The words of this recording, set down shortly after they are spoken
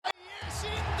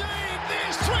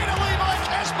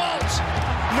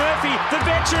Murphy, the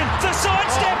veteran, the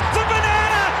sidestep, the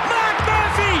banana, Mark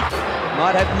Murphy!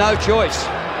 Might have no choice.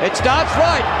 It starts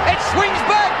right, it swings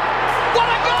back. What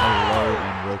a goal! Hello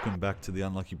and welcome back to the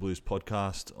Unlucky Blues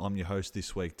podcast. I'm your host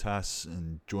this week, Tass,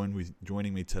 and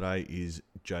joining me today is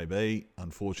JB.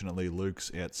 Unfortunately,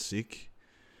 Luke's out sick.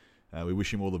 We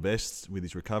wish him all the best with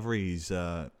his recovery. He's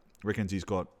reckons he's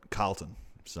got Carlton.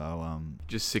 So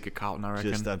just sick of Carlton, I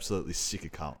reckon. Just absolutely sick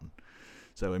of Carlton.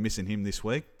 So we're missing him this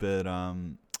week, but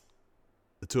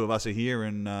the two of us are here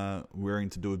and we're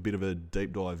going to do a bit of a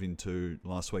deep dive into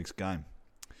last week's game.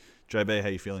 JB, how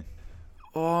you feeling?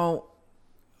 Oh,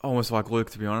 almost like Luke,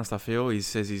 to be honest, I feel. He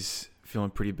says he's feeling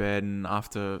pretty bad, and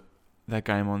after that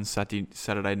game on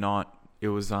Saturday night, it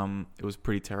was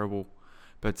pretty terrible.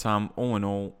 But all in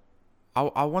all,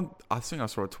 I think I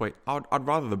saw a tweet. I'd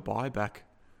rather the bye back.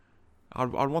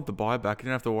 I'd want the bye back. I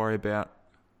didn't have to worry about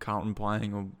Carlton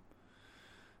playing or.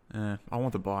 I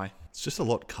want the bye. It's just a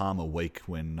lot calmer week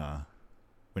when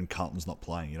Carlton's not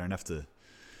playing. You don't have to.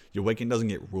 Your weekend doesn't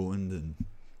get ruined, and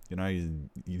you know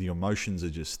the emotions are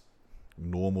just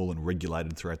normal and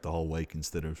regulated throughout the whole week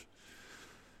instead of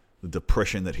the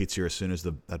depression that hits you as soon as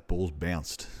that ball's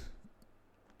bounced.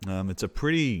 It's a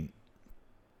pretty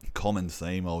common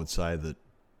theme, I would say, that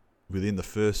within the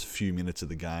first few minutes of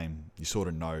the game, you sort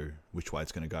of know which way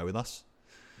it's going to go with us.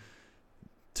 In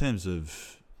terms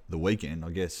of the weekend,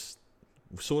 I guess,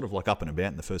 we're sort of like up and about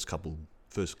in the first couple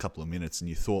of minutes, and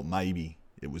you thought maybe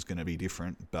it was going to be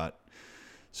different, but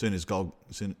soon as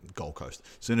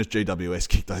GWS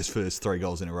kicked those first 3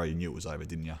 goals in a row, you knew it was over,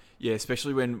 didn't you? Yeah,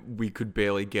 especially when we could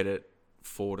barely get it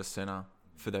forward to centre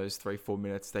for those 3-4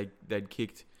 minutes. They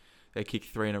kicked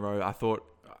 3 in a row. I thought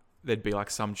there'd be like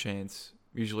some chance.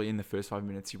 Usually in the first 5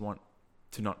 minutes, you want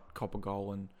to not cop a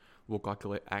goal and look like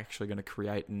they're actually going to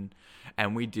create, and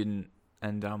we didn't.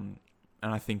 And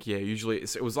I think usually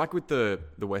it was like with the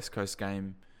West Coast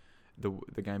game,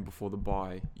 the game before the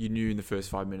bye. You knew in the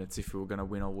first 5 minutes if we were going to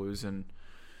win or lose, and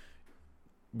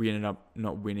we ended up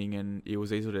not winning. And it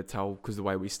was easy to tell because the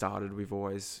way we started, we've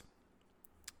always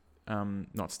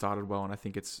not started well, and I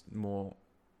think it's more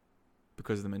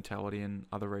because of the mentality and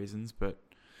other reasons, but.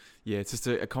 Yeah, it's just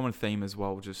a common theme as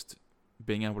well. Just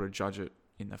being able to judge it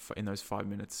in those 5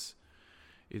 minutes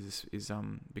is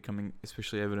becoming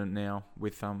especially evident now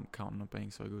with Carlton not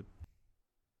being so good.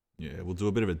 Yeah, we'll do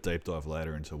a bit of a deep dive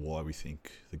later into why we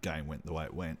think the game went the way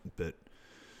it went. But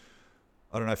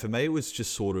I don't know. For me, it was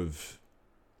just sort of,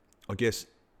 I guess,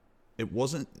 it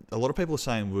wasn't. A lot of people are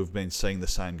saying we've been seeing the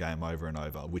same game over and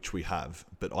over, which we have.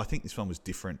 But I think this one was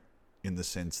different in the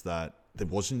sense that there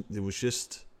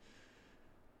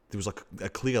was like a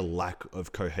clear lack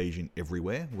of cohesion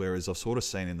everywhere, whereas I've sort of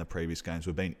seen in the previous games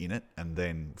we've been in it and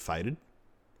then faded,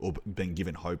 or been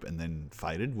given hope and then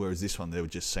faded, whereas this one there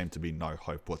just seemed to be no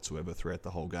hope whatsoever throughout the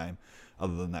whole game,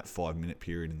 other than that 5-minute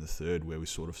period in the third where we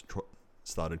sort of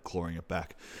started clawing it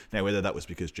back. Now, whether that was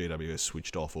because GWS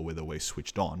switched off or whether we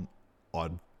switched on,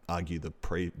 I'd argue the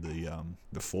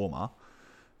former.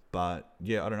 But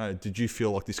yeah, I don't know. Did you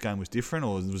feel like this game was different,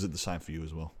 or was it the same for you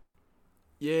as well?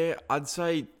 Yeah, I'd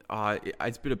say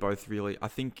it's a bit of both, really. I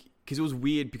think because it was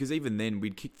weird, because even then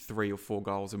we'd kick 3 or 4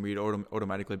 goals and we'd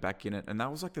automatically back in it, and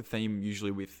that was like the theme usually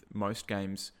with most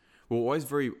games. We're always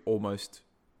very almost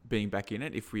being back in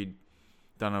it if we'd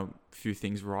done a few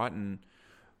things right, and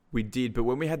we did. But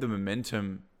when we had the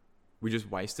momentum, we just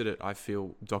wasted it. I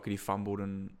feel Doherty fumbled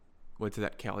and led to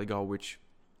that Cali goal, which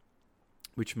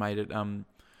made it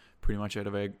pretty much out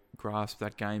of our grasp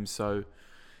that game. So.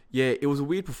 Yeah, it was a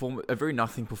weird performance, a very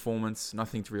nothing performance,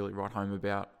 nothing to really write home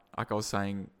about. Like I was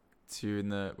saying to you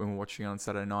when we were watching it on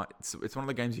Saturday night, it's one of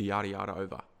the games you yada yada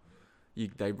over.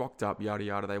 They rocked up, yada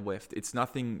yada, they left. It's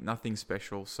nothing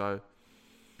special. So,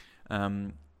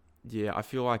 I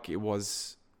feel like it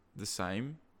was the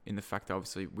same in the fact that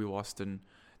obviously we lost and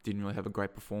didn't really have a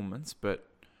great performance, but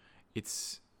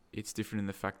it's different in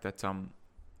the fact that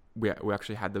we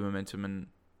actually had the momentum and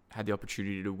had the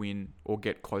opportunity to win or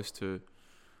get close to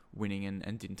winning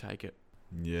and didn't take it.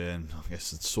 Yeah, and I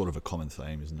guess it's sort of a common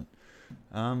theme, isn't it?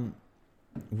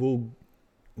 We'll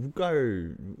go.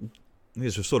 I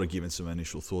guess we've sort of given some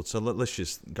initial thoughts, so let's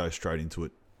just go straight into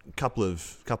it. A couple of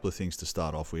things to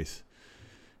start off with.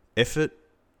 Effort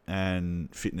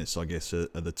and fitness, I guess, are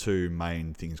the two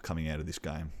main things coming out of this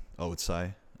game, I would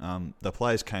say. The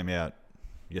players came out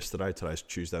yesterday. Today's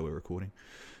Tuesday, we're recording.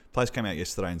 Players came out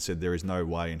yesterday and said there is no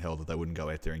way in hell that they wouldn't go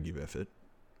out there and give effort.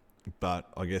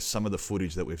 But I guess some of the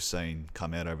footage that we've seen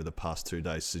come out over the past 2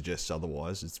 days suggests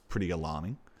otherwise. It's pretty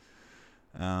alarming.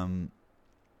 I'm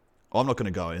not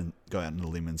going to go out on a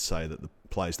limb and say that the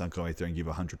players don't go out there and give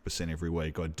 100% every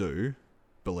week. I do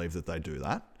believe that they do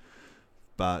that.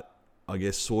 but I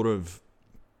guess sort of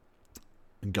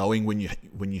going when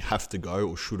you have to go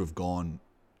or should have gone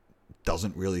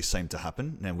doesn't really seem to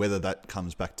happen. Now, whether that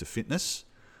comes back to fitness,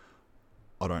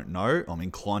 I don't know. I'm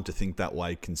inclined to think that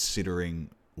way considering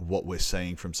what we're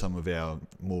seeing from some of our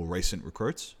more recent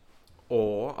recruits.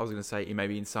 Or, I was going to say,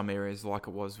 maybe in some areas, like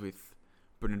it was with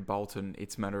Brendan Bolton,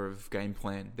 it's a matter of game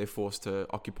plan. They're forced to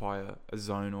occupy a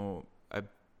zone or a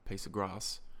piece of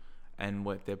grass and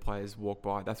let their players walk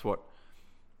by. That's what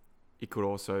it could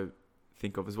also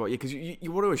think of as well. Yeah, because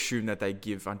you want to assume that they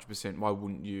give 100%. Why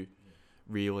wouldn't you,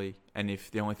 really? And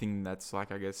if the only thing that's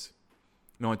like, I guess,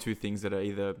 the only two things that are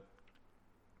either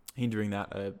hindering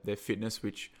that are their fitness,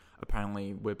 which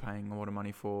apparently we're paying a lot of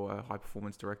money for a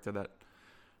high-performance director that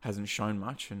hasn't shown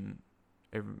much, and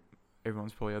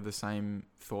everyone's probably had the same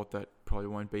thought that probably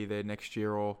won't be there next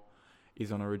year or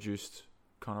is on a reduced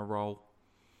kind of role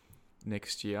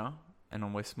next year, and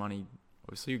on less money,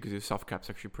 obviously, because the soft cap's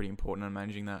actually pretty important in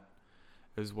managing that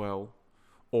as well.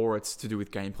 Or it's to do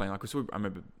with game plan. Like I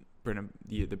remember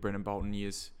the Brendan Bolton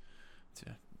years, it's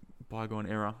a bygone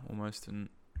era almost, and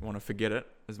want to forget it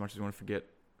as much as we want to forget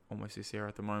almost this era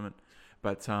at the moment.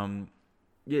 But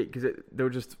because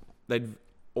they'd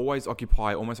always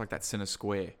occupy almost like that centre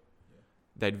square.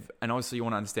 And obviously you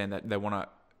want to understand that they want to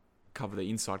cover the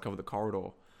inside, cover the corridor.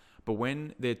 But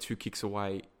when they're 2 kicks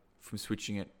away from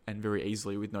switching it and very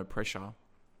easily with no pressure,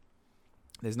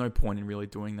 there's no point in really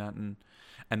doing that. And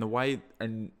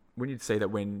when you'd say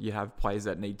that when you have players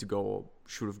that need to go or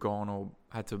should have gone or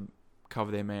had to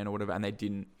cover their man or whatever, and they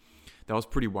didn't, that was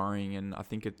pretty worrying. And I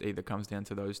think it either comes down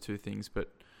to those two things, but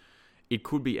it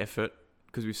could be effort,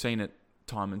 because we've seen it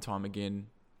time and time again,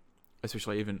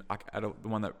 especially even the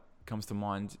one that comes to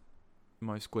mind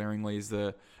most glaringly is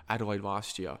the Adelaide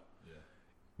last year. Yeah.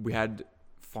 We had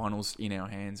finals in our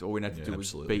hands. All we had to do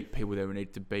was beat people that we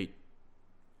needed to beat,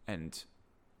 and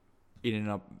it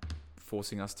ended up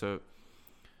forcing us to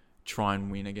try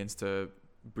and win against a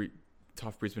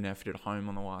tough Brisbane outfit at home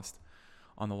on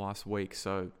the last week.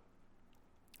 So,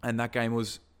 and that game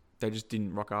they just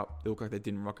didn't rock up. They looked like they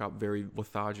didn't rock up, very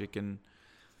lethargic, and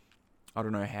I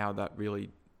don't know how that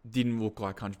really didn't look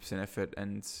like 100% effort.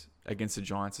 And against the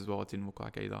Giants as well, it didn't look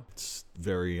like either. It's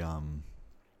very,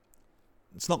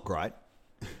 it's not great.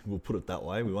 We'll put it that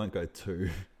way. We won't go too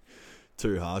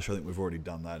harsh. I think we've already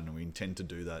done that, and we intend to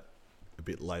do that a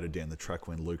bit later down the track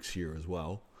when Luke's here as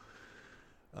well.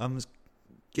 I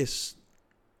guess,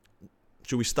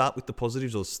 should we start with the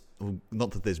positives, or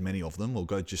not that there's many of them, or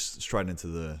go just straight into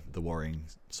the worrying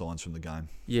signs from the game?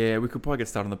 Yeah, we could probably get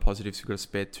started on the positives. We've got a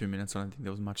spare 2 minutes. I don't think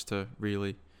there was much to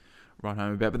really write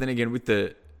home about. But then again, with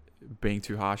the being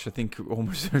too harsh, I think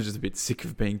almost I'm just a bit sick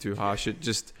of being too harsh. It's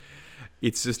just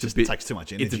a bit, takes too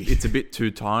much energy. It's a bit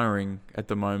too tiring at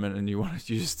the moment, and you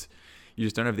just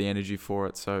don't have the energy for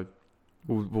it. So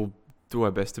we'll do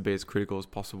our best to be as critical as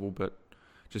possible, but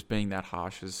just being that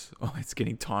harsh it's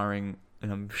getting tiring,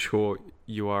 and I'm sure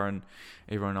you are, and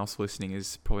everyone else listening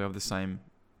is probably of the same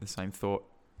thought.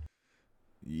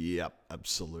 Yep,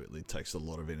 absolutely. It takes a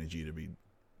lot of energy to be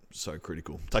so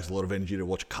critical. It takes a lot of energy to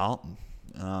watch Carlton.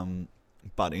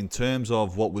 But in terms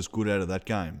of what was good out of that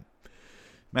game,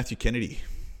 Matthew Kennedy,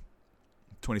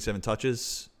 27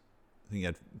 touches. I think he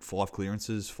had 5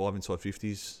 clearances, 5 inside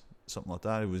 50s, something like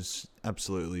that. It was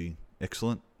absolutely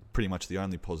excellent. Pretty much the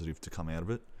only positive to come out of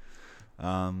it.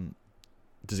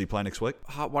 Does he play next week?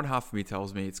 One half of me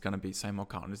tells me it's going to be same old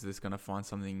Carlton. Is going to find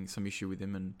some issue with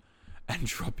him and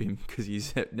drop him, because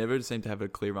he's never seemed to have a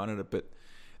clear run at it. But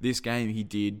this game he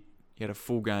did. He had a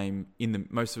full game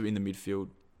most of it in the midfield.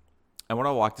 And what I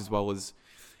liked as well is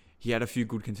he had a few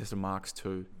good contested marks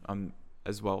too,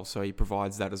 as well. So he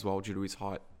provides that as well due to his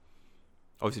height.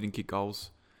 Obviously didn't kick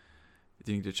goals.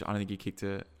 I don't think he kicked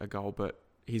a goal, but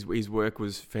his work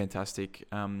was fantastic.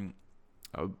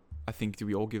 I think, did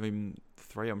we all give him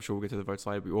 3? I'm sure we'll get to the votes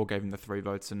later. We all gave him the 3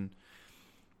 votes, and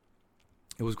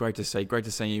it was great to see. Great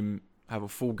to see him have a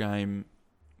full game.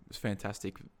 It was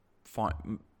fantastic.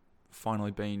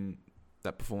 Finally been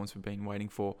that performance we've been waiting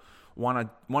for.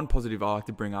 One positive I like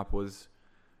to bring up was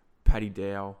Paddy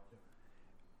Dow,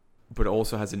 but it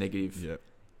also has a negative. Yep.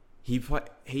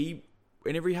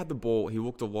 Whenever he had the ball, he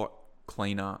looked a lot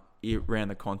cleaner. He ran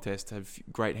the contest, had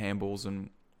great handballs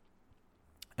and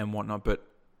whatnot. But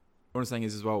what I'm saying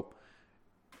is as well,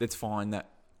 it's fine that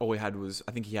all he had was,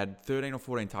 I think he had 13 or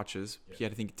 14 touches. Yep. He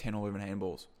had, I think, 10 or 11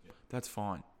 handballs. Yep. That's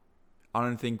fine. I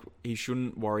don't think he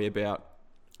shouldn't worry about,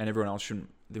 and everyone else shouldn't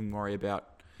then worry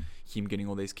about him getting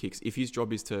all these kicks. If his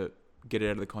job is to get it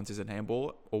out of the contest and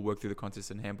handball, or work through the contest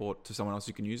and handball it to someone else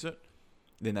who can use it,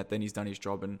 then he's done his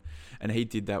job, and he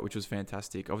did that, which was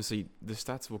fantastic. Obviously, the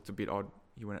stats looked a bit odd.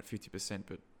 he went at 50%,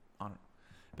 but I don't.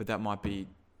 But that might be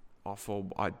off, or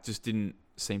I just didn't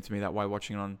seem to me that way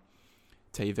watching it on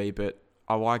TV. But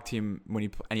I liked him when he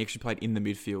actually played in the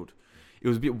midfield. It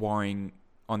was a bit worrying,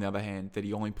 on the other hand, that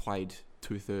he only played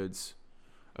 2/3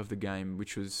 of the game,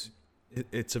 which was.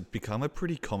 It's become a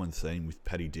pretty common theme with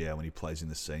Paddy Dow when he plays in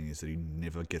the seniors that he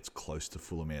never gets close to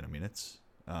full amount of minutes.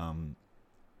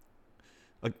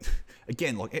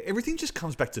 Everything just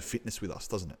comes back to fitness with us,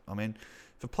 doesn't it? I mean,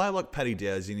 if a player like Paddy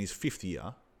Dow is in his fifth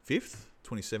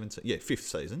 2017, fifth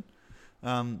season,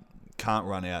 can't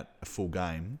run out a full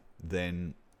game,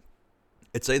 then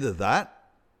it's either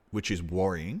that, which is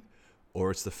worrying, or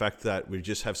it's the fact that we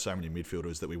just have so many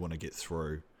midfielders that we want to get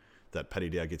through that Paddy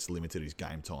Dow gets limited his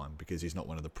game time because he's not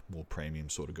one of the more premium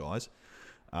sort of guys.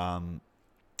 And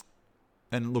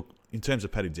look, in terms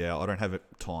of Paddy Dow, I don't have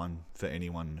time for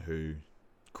anyone who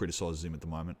criticises him at the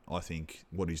moment. I think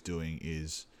what he's doing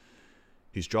is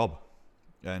his job,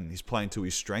 and he's playing to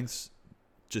his strengths.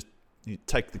 Just you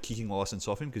take the kicking license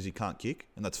off him because he can't kick,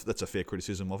 and that's a fair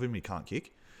criticism of him. He can't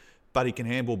kick, but he can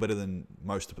handball better than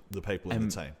most of the people in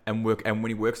the team. And when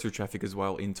he works through traffic as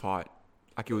well in tight.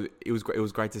 Like it was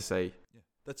great to see.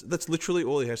 Yeah. That's literally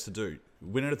all he has to do.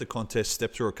 Win it at the contest,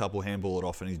 step through a couple, handball it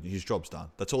off, and his job's done.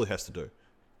 That's all he has to do.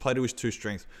 Play to his two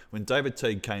strengths. When David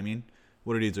Teague came in,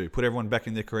 what did he do? Put everyone back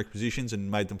in their correct positions and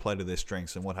made them play to their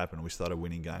strengths. And what happened? We started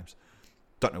winning games.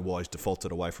 Don't know why he's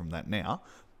defaulted away from that now.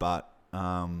 But,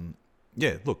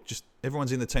 look, just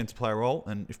everyone's in the team to play a role.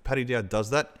 And if Paddy Dow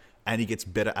does that and he gets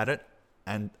better at it,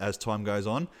 and as time goes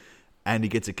on, and he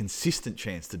gets a consistent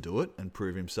chance to do it and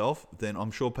prove himself, then I'm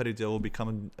sure Paddy Dow will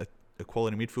become a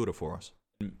quality midfielder for us.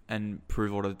 And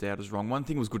prove all the doubters wrong. One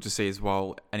thing was good to see as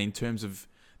well, and in terms of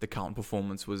the Carlton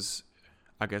performance was,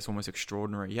 I guess, almost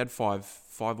extraordinary. He had five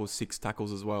or six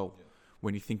tackles as well. Yeah.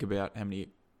 When you think about how many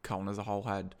Carlton as a whole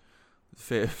had,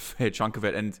 fair chunk of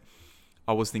it. And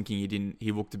I was thinking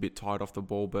he looked a bit tired off the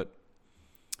ball, but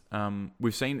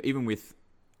we've seen, even with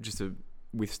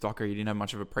Stocker, he didn't have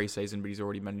much of a preseason, but he's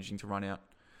already managing to run out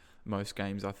most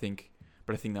games, I think.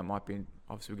 But I think that might be,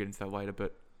 obviously we'll get into that later,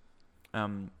 but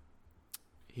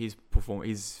his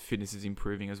fitness is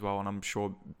improving as well, and I'm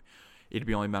sure it'd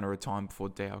be only a matter of time before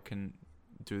Dow can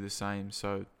do the same.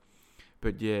 So,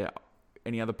 but yeah,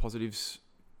 any other positives?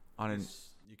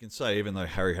 You can say even though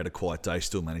Harry had a quiet day,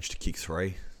 still managed to kick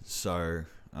 3. So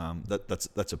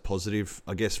that's a positive.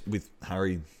 I guess with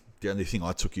Harry, the only thing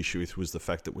I took issue with was the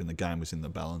fact that when the game was in the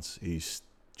balance, he's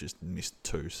just missed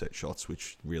 2 set shots,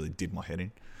 which really did my head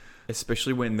in.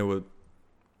 Especially when there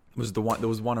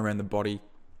was one around the body,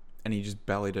 and he just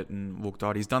bellied it and looked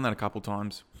odd. He's done that a couple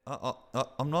times.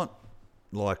 I'm not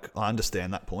I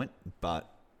understand that point,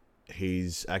 but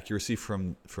his accuracy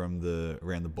from the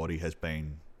around the body has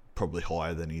been probably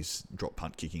higher than his drop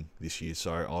punt kicking this year.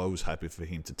 So I was happy for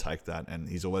him to take that, and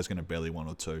he's always going to belly 1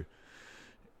 or 2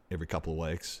 every couple of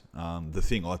weeks. The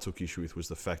thing I took issue with was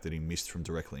the fact that he missed from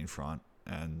directly in front,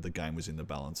 and the game was in the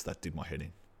balance. That did my head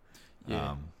in.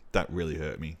 Yeah. That really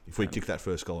hurt me. If we kicked that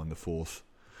first goal in the fourth,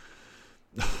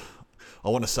 I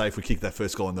want to say if we kicked that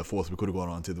first goal in the fourth, we could have gone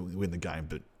on to win the game.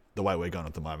 But the way we're going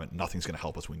at the moment, nothing's going to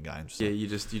help us win games. So. Yeah, you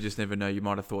just never know. You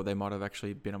might have thought they might have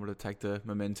actually been able to take the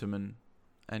momentum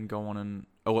and go on and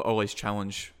always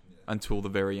challenge until the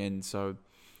very end. So,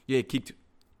 yeah, kicked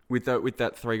with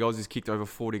that 3 goals. He's kicked over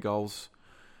 40 goals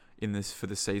in this for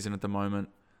the season at the moment.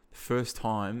 First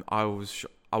time I was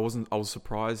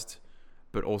surprised,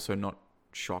 but also not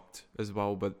shocked as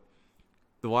well. But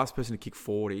the last person to kick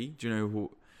 40, do you know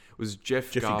who? It was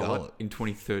Jeffrey Garlett in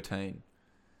 2013.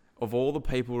 Of all the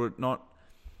people,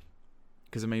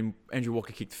 because I mean Andrew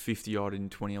Walker kicked 50 odd in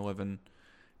 2011.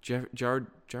 Jeffrey.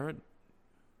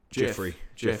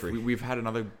 We had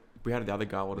the other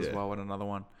Garlett as well and another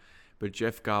one, but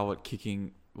Jeff Garlett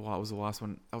kicking. Well, it was the last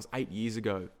one. That was 8 years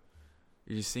ago.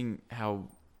 You're just seeing how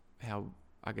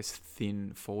I guess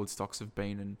thin forward stocks have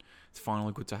been, and it's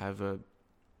finally good to have a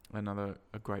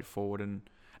great forward, and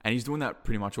he's doing that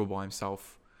pretty much all by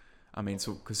himself. I mean,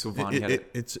 because Silvani had it.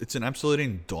 It's an absolute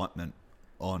indictment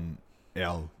on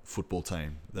our football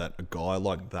team that a guy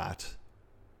like that,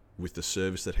 with the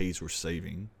service that he's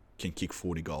receiving, can kick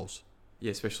 40 goals.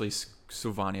 Yeah, especially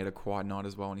Silvani had a quiet night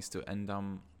as well, and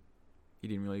he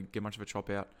didn't really get much of a chop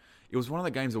out. It was one of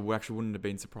the games that we actually wouldn't have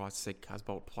been surprised to see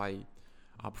Casbolt play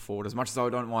up forward. As much as I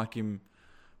don't like him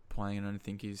playing, and I don't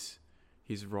think he's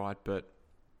right, but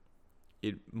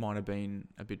it might have been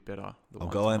a bit better. I'm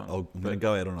going to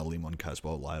go out on a limb on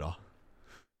Casbolt later.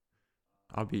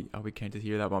 I'll be keen to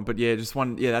hear that one. But yeah, just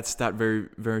one. Yeah, that's that very,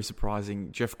 very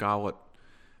surprising. Jeff Garlett,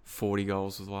 40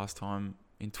 goals was the last time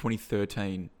in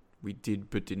 2013 we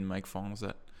didn't make finals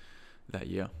that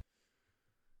year.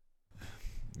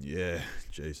 Yeah,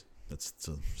 jeez, that's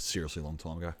a seriously long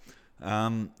time ago.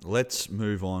 Let's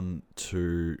move on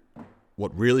to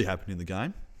what really happened in the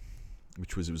game,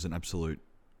 which was it was an absolute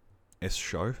S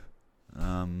show.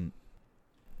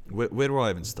 Where do I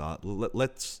even start?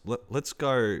 Let's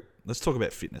go. Let's talk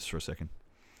about fitness for a second.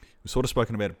 We've sort of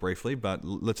spoken about it briefly, but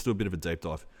let's do a bit of a deep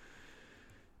dive.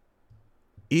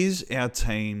 Is our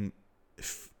team?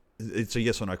 It's a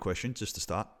yes or no question, just to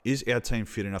start. Is our team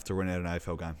fit enough to run out an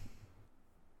AFL game?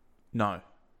 No,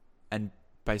 and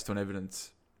based on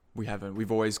evidence, we haven't.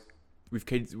 We've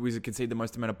conceded the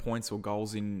most amount of points or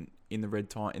goals in the red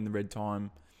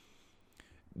time.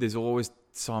 There's always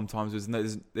sometimes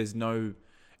there's no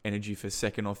energy for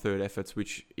second or third efforts,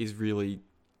 which is really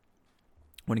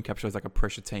when it captures like a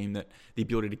pressure team, that the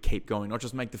ability to keep going, not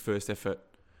just make the first effort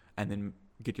and then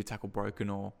get your tackle broken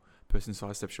or person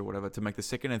sidesteps or whatever. To make the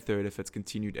second and third efforts,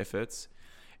 continued efforts,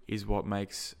 is what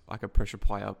makes like a pressure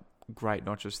player great,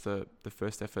 not just the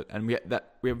first effort. And we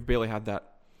have barely had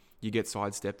that. You get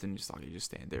sidestepped and you just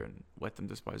stand there and let them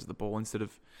dispose of the ball instead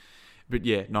of. But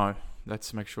yeah, no.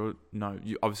 Let's make sure. No,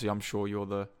 obviously, I'm sure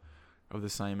you're of the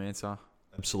same answer.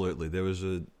 Absolutely. There was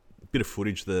a bit of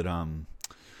footage that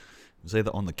was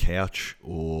either on the couch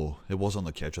or it was on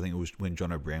the couch. I think it was when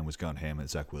John O'Brien was going ham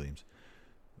at Zach Williams.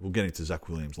 We'll get into Zach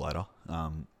Williams later.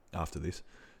 After this,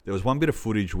 there was one bit of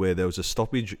footage where there was a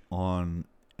stoppage on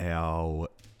our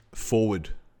forward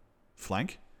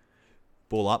flank,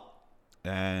 ball up,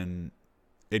 and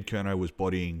Ed Kerno was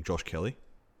bodying Josh Kelly.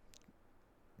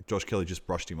 Josh Kelly just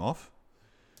brushed him off.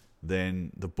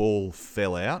 Then the ball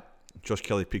fell out. Josh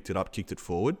Kelly picked it up, kicked it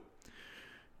forward,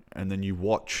 and then you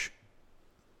watch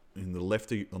on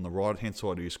the right hand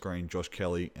side of your screen, Josh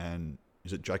Kelly and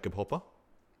is it Jacob Hopper?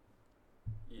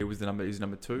 It was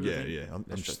number 2. Yeah.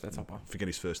 That's Hopper. Forget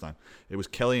his first name. It was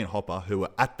Kelly and Hopper who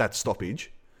were at that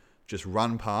stoppage, just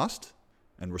run past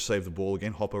and receive the ball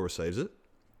again. Hopper receives it.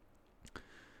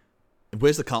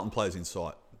 Where's the Carlton players in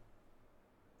sight?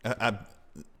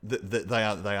 They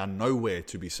are nowhere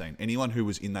to be seen. Anyone who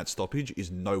was in that stoppage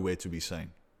is nowhere to be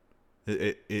seen.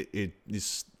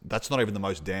 That's not even the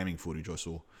most damning footage I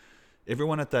saw.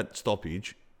 Everyone at that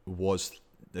stoppage was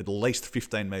at least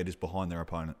 15 metres behind their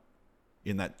opponent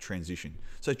in that transition.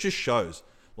 So it just shows,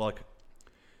 like,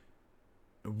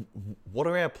 what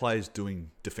are our players doing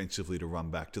defensively to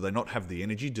run back? Do they not have the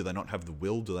energy? Do they not have the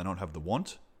will? Do they not have the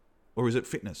want? Or is it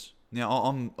fitness?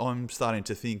 Now, I'm starting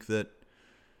to think that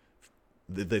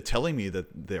they're telling me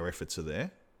that their efforts are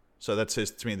there. So that says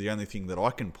to me the only thing that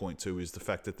I can point to is the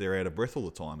fact that they're out of breath all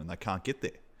the time and they can't get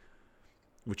there,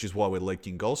 which is why we're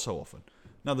leaking goals so often.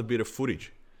 Another bit of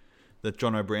footage that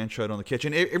John O'Brien showed on the catch.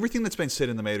 And everything that's been said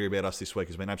in the media about us this week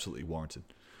has been absolutely warranted.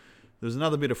 There's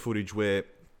another bit of footage where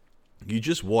you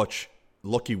just watch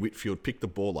Lachie Whitfield pick the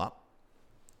ball up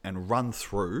and run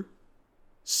through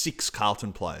 6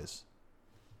 Carlton players.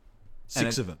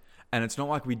 6 of them. And it's not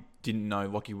like we didn't know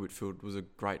Lachie Whitfield was a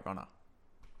great runner.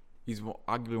 He's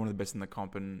arguably one of the best in the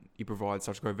comp, and he provides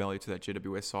such great value to that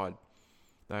GWS side.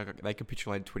 They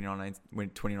capitulated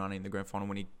 2019 in the grand final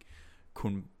when he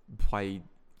couldn't play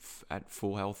at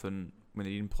full health and when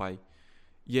he didn't play.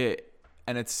 Yeah,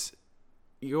 and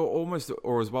you're almost,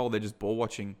 or as well, they're just ball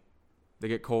watching. They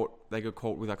get caught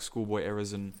with like schoolboy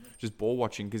errors and just ball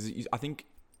watching, because I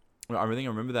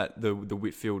remember that the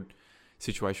Whitfield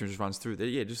situation just runs through.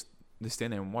 They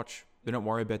stand there and watch. They don't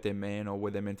worry about their man or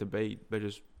where they're meant to be. They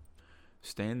just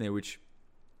stand there, which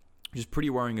is pretty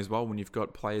worrying as well when you've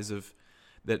got players it's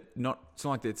not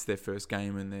like it's their first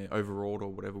game and they're overawed or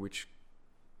whatever, which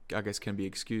I guess can be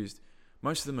excused.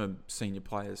 Most of them are senior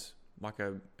players, like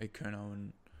a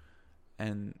Kerno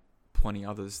and plenty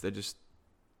others. They just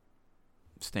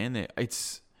stand there.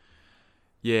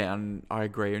 And I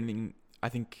agree. I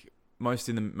think most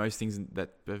things that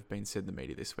have been said in the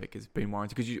media this week has been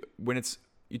warranted, because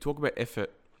you talk about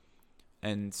effort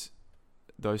and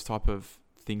those type of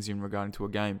things in regarding to a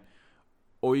game,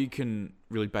 all you can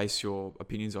really base your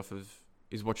opinions off of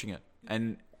is watching it.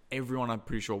 And everyone, I'm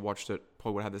pretty sure, watched it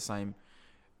probably would have the same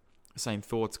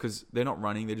thoughts, because they're not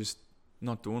running, they're just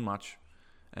not doing much,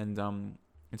 and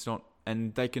it's not.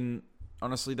 And they can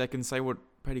say what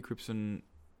Paddy Cripps, and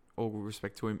all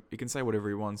respect to him, he can say whatever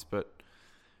he wants, but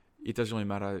it doesn't really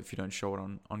matter if you don't show it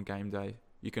on game day.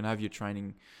 You can have your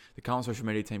training. The Carlton social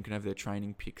media team can have their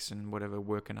training pics and whatever,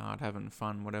 working hard, having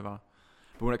fun, whatever.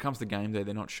 But when it comes to game day,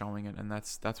 they're not showing it, and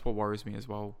that's what worries me as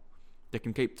well. They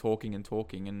can keep talking,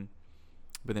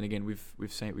 but then again,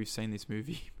 we've seen this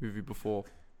movie before.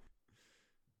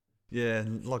 Yeah,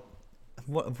 like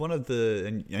one of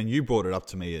the and you brought it up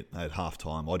to me at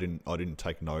halftime. I didn't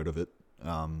take note of it.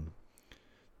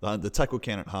 The tackle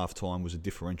count at half time was a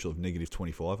differential of negative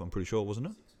 25, I'm pretty sure, wasn't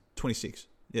it? 26.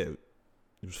 Yeah, it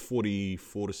was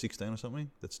 44 to 16 or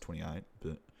something. That's 28,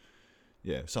 but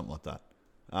yeah, something like that.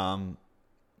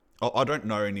 I don't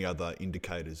know any other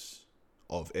indicators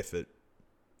of effort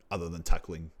other than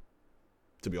tackling,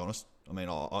 to be honest. I mean,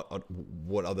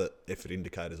 what other effort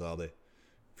indicators are there?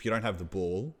 If you don't have the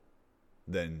ball,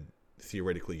 then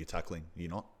theoretically you're tackling. You're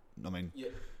not. I mean,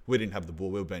 we didn't have the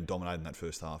ball. We were being dominated in that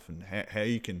first half. And how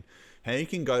you can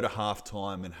go to half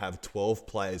time and have 12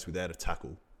 players without a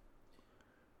tackle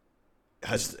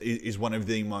is one of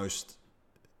the most.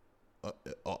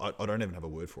 I don't even have a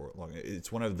word for it. Like,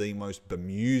 it's one of the most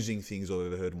bemusing things I've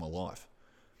ever heard in my life.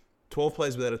 12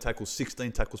 players without a tackle,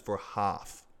 16 tackles for a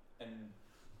half.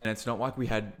 And it's not like we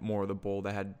had more of the ball.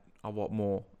 They had a lot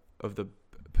more of the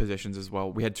possessions as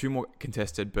well. We had 2 more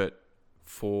contested, but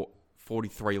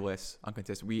 43 less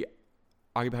uncontested. We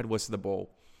arguably had less of the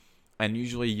ball. And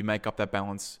usually you make up that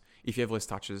balance. If you have less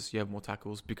touches, you have more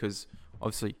tackles because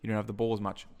obviously you don't have the ball as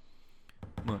much.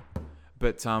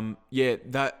 But yeah,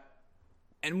 that.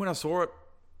 And when I saw it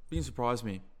didn't surprise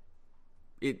me.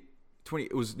 It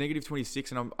was negative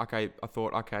 26, and I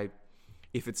thought,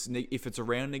 if it's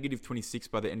around negative 26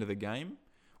 by the end of the game,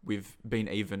 we've been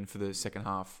even for the second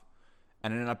half.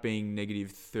 And it ended up being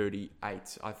negative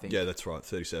 38, I think. Yeah, that's right,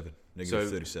 37. Negative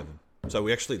 37. So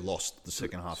we actually lost the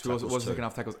second half tackles. So it was second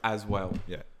half tackles as well.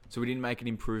 Yeah. So we didn't make an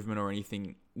improvement or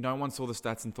anything. No one saw the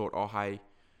stats and thought, oh, hey,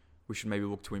 we should maybe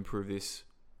look to improve this,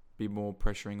 be more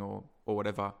pressuring or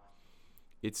whatever.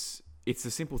 It's the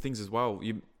simple things as well.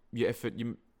 Your effort,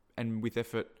 and with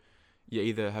effort, you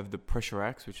either have the pressure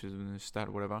acts, which is in the stat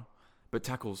or whatever, but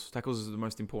tackles is the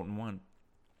most important one.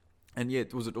 And yeah,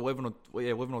 was it 11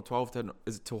 or 12?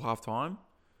 Is it till half time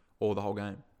or the whole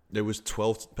game? There was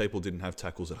 12 people didn't have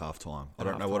tackles at half time. I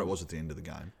don't know what it was at the end of the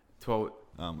game. 12.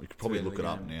 We could probably look it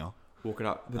up now. Look it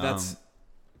up. But that's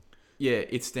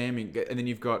it's damning. And then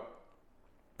you've got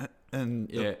you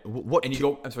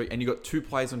got 2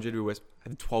 players on GWS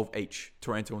having 12 each,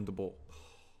 Toronto and the ball.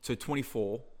 So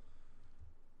 24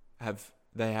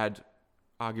 they had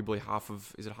arguably half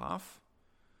of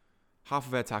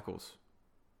our tackles.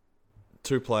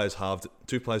 2 players from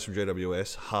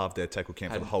GWS halved their tackle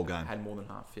count for the whole game. Had more than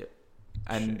half, yeah.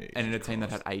 And in a team that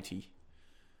had 80.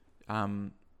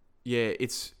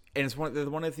 It's one of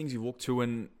the things you look to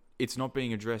and it's not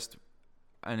being addressed.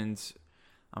 And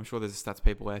I'm sure there's stats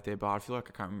people out there, but I feel like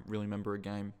I can't really remember a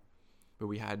game where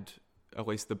we had at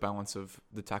least the balance of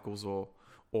the tackles or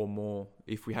more.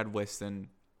 If we had less, then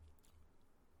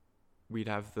we'd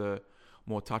have the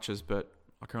more touches. But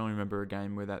I can only remember a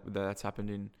game where that's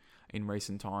happened in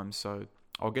recent times. So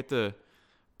I'll get the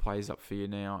plays up for you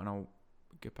now, and I'll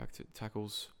get back to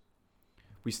tackles.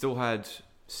 We still had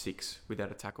 6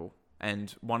 without a tackle,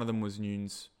 and one of them was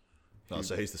Nunes.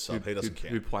 So he's the sub. He doesn't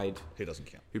count. He doesn't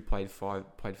count. Who played 5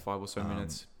 or so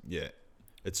minutes. Yeah.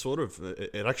 It's sort of,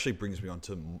 it actually brings me on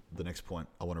to the next point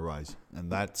I want to raise.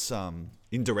 And that's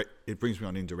indirect. It brings me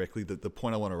on indirectly. The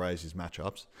point I want to raise is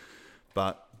matchups.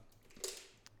 But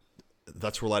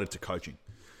that's related to coaching.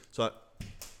 So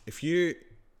if you,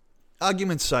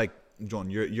 argument's sake, John,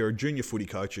 you're a junior footy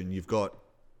coach and you've got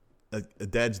a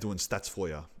dad's doing stats for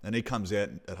you, and he comes out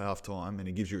at half time and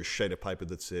he gives you a sheet of paper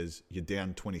that says you're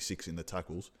down 26 in the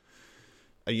tackles.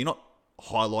 Are you not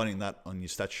highlighting that on your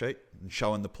stat sheet and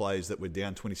showing the players that we're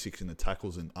down 26 in the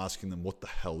tackles and asking them what the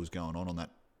hell is going on that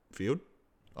field?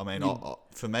 I mean,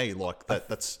 for me, like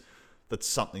that's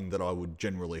something that I would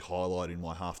generally highlight in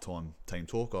my halftime team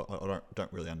talk. I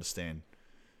don't really understand.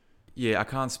 Yeah, I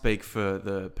can't speak for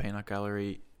the peanut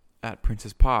gallery at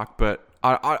Princess Park, but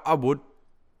I would.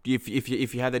 If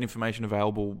you had that information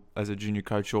available as a junior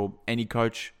coach or any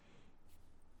coach,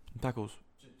 tackles.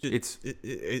 It's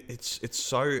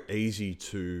so easy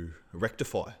to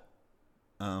rectify.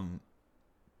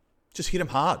 Just hit them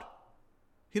hard.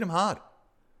 Hit them hard.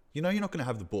 You know you're not going to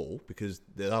have the ball because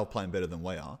they're playing better than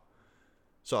we are.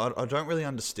 So I don't really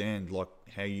understand like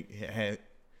how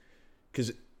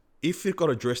because if it got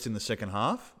addressed in the second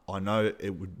half, I know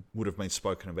it would have been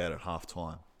spoken about at half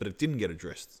time, but it didn't get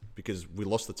addressed because we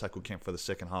lost the tackle count for the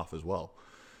second half as well.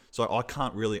 So I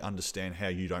can't really understand how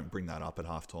you don't bring that up at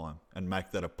half time and make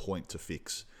that a point to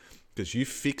fix. Because you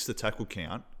fix the tackle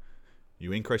count,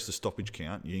 you increase the stoppage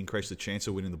count, you increase the chance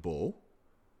of winning the ball.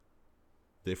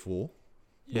 Therefore,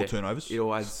 more turnovers. It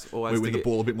always we win the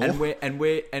ball a bit more. And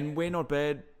we're not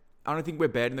bad. I don't think we're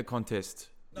bad in the contest.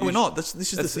 No, we're not. This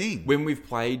is the thing. When we've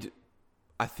played,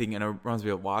 I think, and it reminds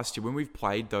me of last year, when we've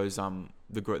played those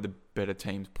the better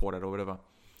teams, Port or whatever,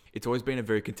 it's always been a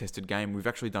very contested game. We've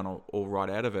actually done all right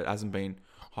out of it. It hasn't been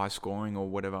high scoring or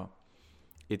whatever.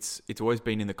 it's always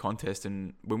been in the contest,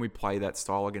 and when we play that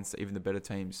style against even the better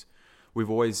teams, we've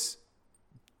always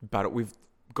battled.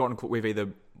 We've either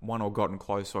won or gotten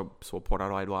close. I saw Port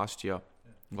Adelaide last year,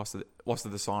 lost to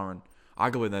the siren.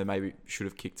 Arguably, they maybe should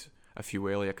have kicked a few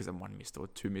earlier because one missed or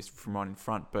two missed from right in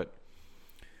front, but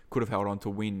could have held on to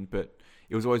win. But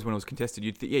it was always when it was contested.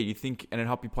 You'd think, and it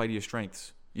helped you play to your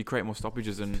strengths. You create more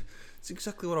stoppages, and it's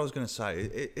exactly what I was going to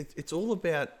say. It's all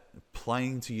about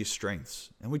playing to your strengths,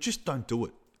 and we just don't do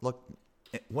it. Like,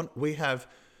 we have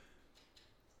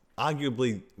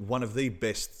arguably one of the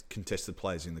best contested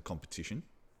players in the competition,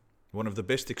 one of the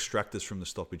best extractors from the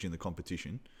stoppage in the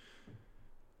competition,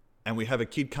 and we have a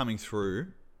kid coming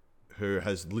through who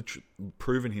has literally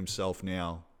proven himself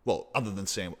now. Well, other than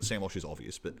Sam Walsh is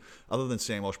obvious, but other than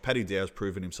Sam Walsh, Paddy Dow's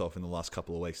proven himself in the last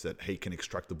couple of weeks that he can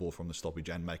extract the ball from the stoppage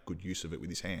and make good use of it with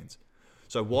his hands.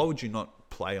 So why would you not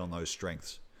play on those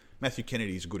strengths? Matthew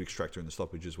Kennedy is a good extractor in the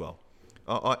stoppage as well.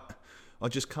 I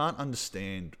just can't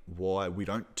understand why we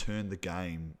don't turn the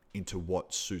game into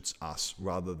what suits us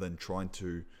rather than trying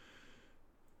to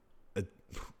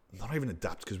not even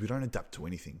adapt, because we don't adapt to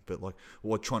anything, but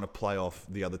we're trying to play off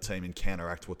the other team and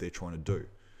counteract what they're trying to do.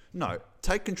 No,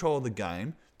 take control of the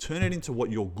game, turn it into what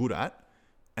you're good at,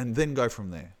 and then go from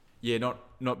there. Yeah,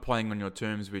 not playing on your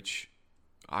terms, which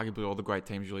arguably all the great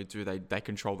teams really do. They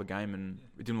control the game, and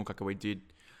it didn't look like we did.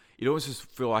 It always just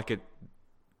feel like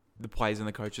the players and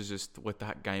the coaches just let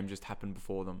that game just happen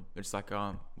before them. It's like,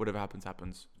 whatever happens,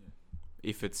 happens.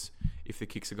 Yeah. If the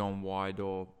kicks are going wide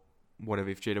or whatever,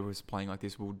 if Jetta was playing like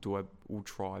this, we'll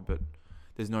try, but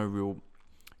there's no real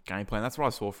game plan. That's what I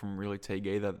saw from really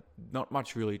TG, that not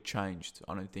much really changed,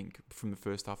 I don't think, from the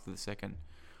first half to the second,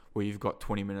 where you've got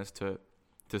 20 minutes to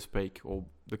speak, or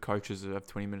the coaches have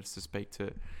 20 minutes to speak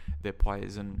to their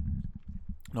players, and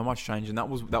not much change. And that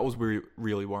was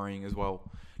really worrying as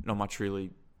well. Not much really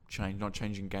change, not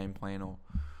changing game plan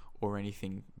or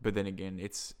anything. But then again,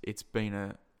 it's been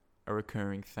a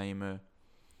recurring theme,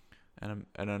 and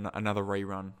another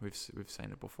rerun. We've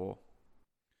seen it before.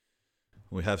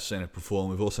 We have seen it before, and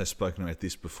we've also spoken about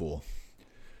this before.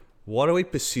 Why do we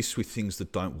persist with things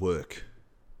that don't work?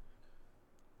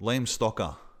 Liam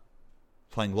Stocker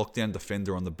playing lockdown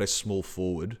defender on the best small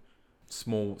forward.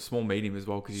 Small medium as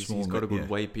well, because he's got a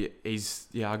good leap. He's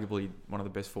arguably one of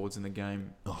the best forwards in the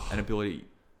game. And ability.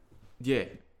 Yeah.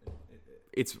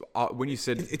 It's when you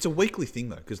said... It's a weekly thing,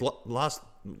 though, because last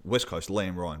West Coast,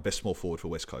 Liam Ryan, best small forward for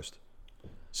West Coast.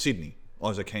 Sydney,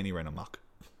 Isaac Heaney ran amok.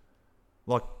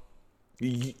 Liam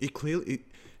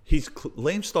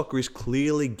Stocker is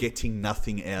clearly getting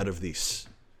nothing out of this.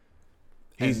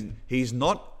 He's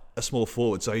not a small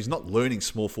forward, so he's not learning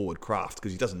small forward craft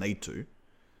because he doesn't need to.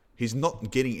 He's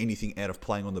not getting anything out of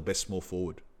playing on the best small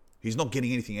forward. He's not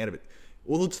getting anything out of it.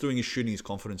 All it's doing is shooting his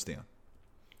confidence down.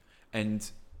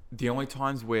 And the only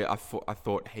times where I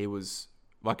thought he was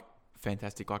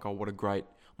fantastic, what a great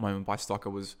moment by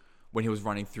Stocker, was when he was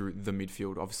running through the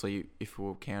midfield. Obviously, if we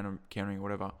were countering or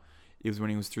whatever, it was when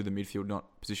he was through the midfield,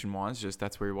 not position-wise, just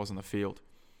that's where he was on the field.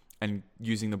 And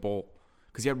using the ball.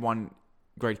 Because he had one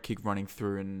great kick running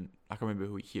through, and I can't remember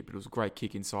who he hit, but it was a great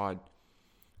kick inside.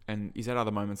 And he's had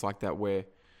other moments like that where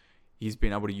he's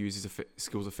been able to use his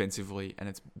skills offensively, and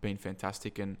it's been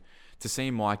fantastic. And to see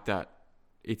him like that,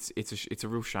 it's a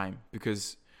real shame,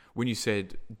 because when you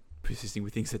said persisting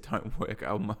with things that don't work,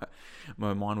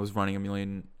 my mind was running a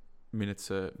million minutes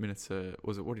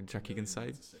was it, what did Jack Higgins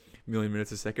say? Million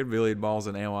minutes a second, million miles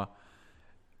an hour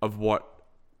of what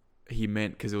he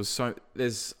meant, because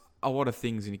there's a lot of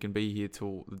things, and you can be here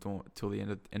till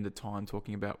the end of time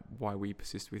talking about why we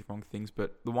persist with wrong things.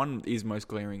 But the one that is most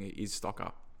glaring is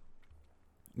Stocker.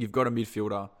 You've got a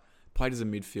midfielder, played as a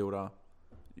midfielder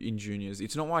in juniors.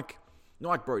 It's not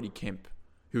like Brody Kemp,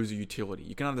 who's a utility.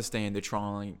 You can understand they're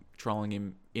trialing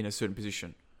him in a certain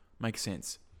position. Makes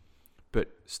sense.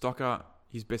 But Stocker,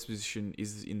 his best position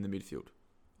is in the midfield.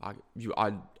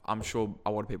 I'm sure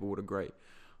a lot of people would agree.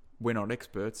 We're not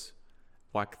experts,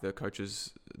 like the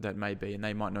coaches that may be, and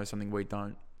they might know something we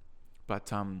don't. But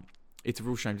it's a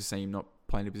real shame to see him not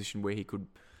play in a position where we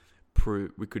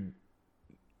could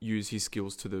use his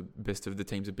skills to the best of the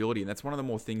team's ability. And that's one of the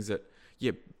more things that,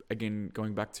 again,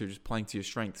 going back to just playing to your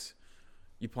strengths.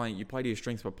 You play to your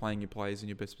strengths by playing your players in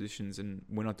your best positions, and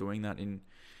we're not doing that in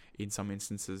some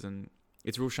instances. And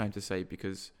it's a real shame to see,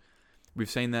 because we've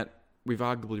seen that we've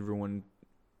arguably ruined,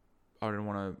 I don't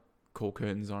want to call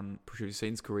curtains on Patricia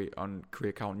Seaton's career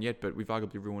Carlton yet, but we've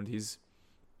arguably ruined his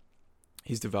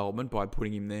development by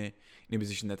putting him there in a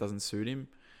position that doesn't suit him.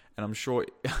 And I'm sure,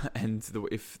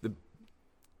 if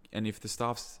the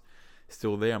staff's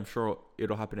still there, I'm sure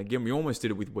it'll happen again. We almost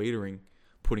did it with Wiedering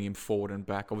putting him forward and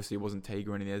back. Obviously, it wasn't Teague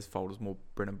or anything. His fault. It was more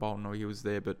Brendan Bolton. Or he was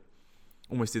there, but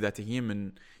almost did that to him.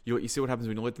 And you see what happens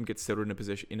when you let them get settled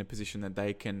in a position that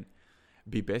they can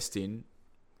be best in.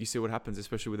 You see what happens,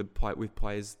 especially with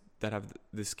players that have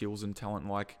the skills and talent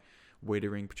like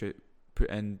Wiedering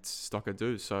and Stocker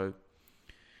do. So,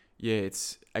 yeah,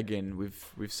 it's again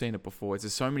we've seen it before.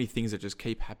 There's so many things that just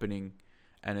keep happening,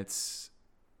 and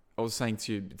I was saying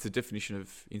to you, it's a definition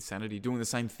of insanity. Doing the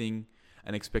same thing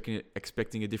and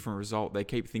expecting a different result. They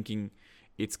keep thinking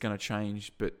it's going to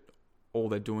change, but all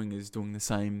they're doing is doing the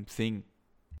same thing.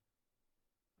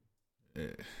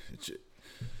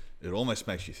 It almost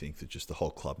makes you think that just the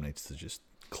whole club needs to just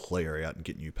clear out and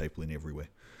get new people in everywhere.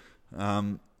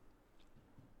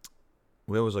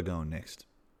 Where was I going next?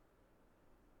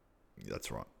 That's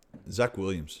right. Zach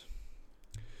Williams.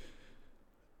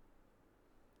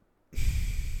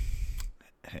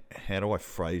 How do I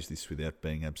phrase this without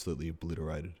being absolutely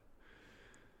obliterated?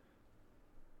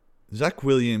 Zach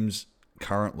Williams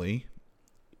currently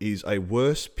is a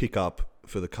worse pickup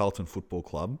for the Carlton Football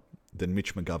Club than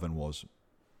Mitch McGovern was.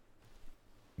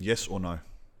 Yes or no?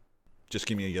 Just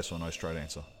give me a yes or no straight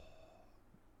answer.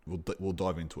 We'll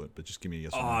dive into it, but just give me a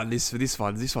yes or no.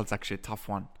 This one's actually a tough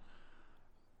one.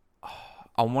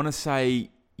 I want to say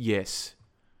yes.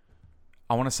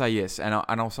 And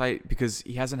I'll say it because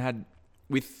he hasn't had,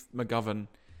 with McGovern,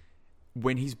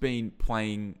 when he's been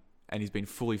playing and he's been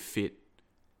fully fit,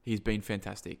 he's been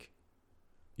fantastic.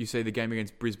 You see the game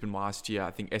against Brisbane last year,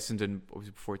 I think Essendon,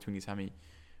 obviously before he twinned his hammy,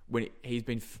 when he's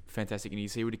been fantastic and you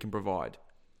see what he can provide,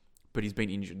 but he's been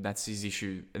injured. That's his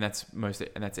issue, and that's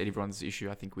everyone's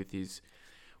issue, I think, with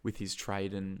his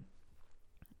trade and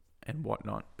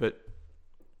whatnot. But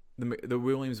the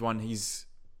Williams one,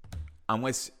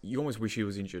 unless you almost wish he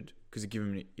was injured because it give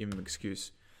him an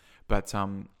excuse, but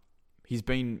he's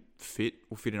been fit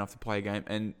enough to play a game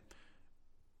and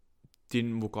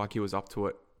didn't look like he was up to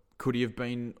it. Could he have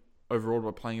been overawed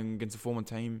by playing against a former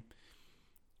team?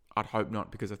 I'd hope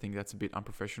not, because I think that's a bit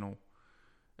unprofessional,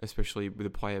 especially with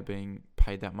a player being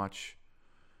paid that much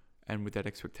and with that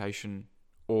expectation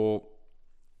or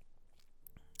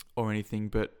anything.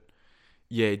 But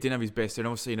yeah, he didn't have his best, and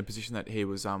obviously in a position that he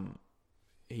was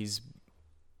he's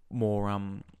more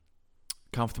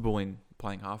comfortable in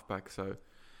playing halfback. So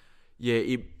yeah,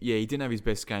 he didn't have his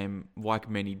best game like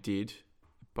many did,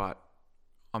 but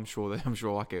I'm sure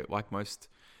like most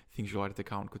things related to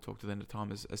Carlton could talk to them at the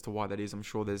time as to why that is. I'm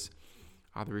sure there's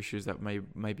other issues that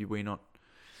maybe we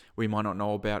might not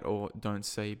know about or don't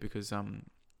see because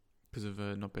of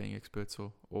not being experts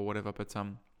or whatever. But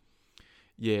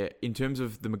yeah, in terms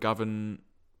of the McGovern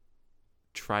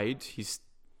trade,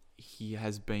 he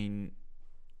has been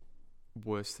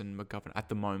worse than McGovern at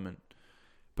the moment.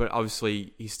 But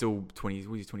obviously he's still 20.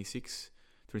 Was he 26,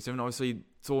 27? Obviously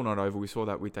it's all not over. We saw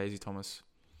that with Daisy Thomas.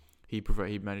 He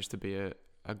managed to be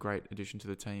a great addition to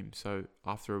the team. So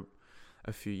after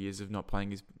a few years of not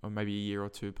playing or maybe a year or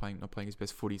two not playing his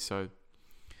best footy, so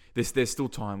there's still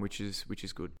time, which is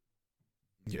good.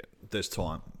 Yeah, there's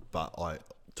time, but I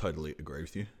totally agree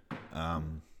with you.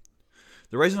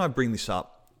 The reason I bring this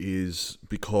up is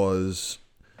because,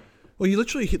 well, you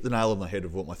literally hit the nail on the head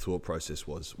of what my thought process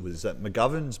was that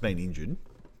McGovern's been injured,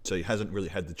 so he hasn't really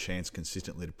had the chance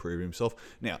consistently to prove himself.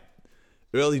 Now,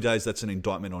 early days, that's an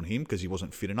indictment on him because he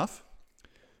wasn't fit enough,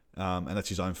 and that's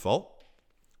his own fault.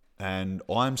 And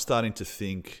I'm starting to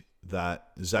think that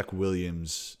Zach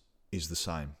Williams is the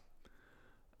same.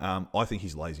 I think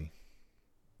he's lazy.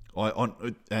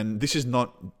 And this is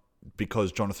not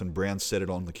because Jonathan Brown said it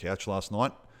on the couch last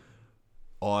night.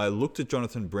 I looked at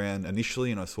Jonathan Brown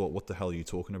initially and I thought, what the hell are you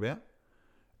talking about?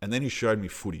 And then he showed me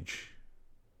footage.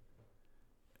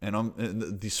 And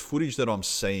this footage that I'm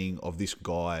seeing of this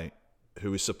guy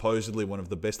who is supposedly one of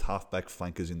the best halfback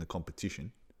flankers in the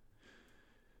competition,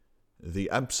 the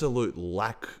absolute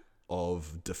lack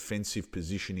of defensive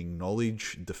positioning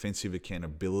knowledge, defensive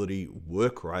accountability,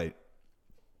 work rate,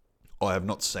 I have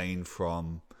not seen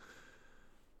from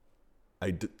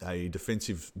a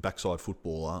defensive backside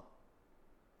footballer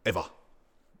ever,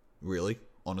 really,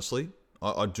 honestly.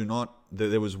 I do not.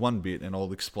 There was one bit, and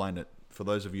I'll explain it for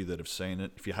those of you that have seen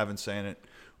it. If you haven't seen it,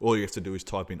 all you have to do is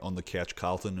type in "on the couch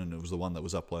Carlton," and it was the one that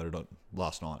was uploaded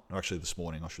last night, or actually this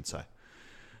morning, I should say.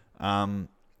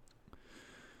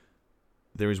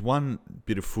 There is one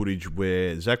bit of footage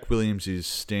where Zach Williams is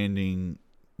standing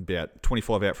about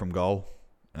 25 out from goal.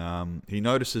 He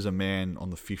notices a man on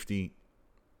the 50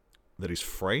 that is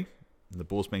free. And the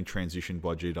ball's being transitioned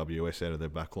by GWS out of their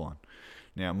back line.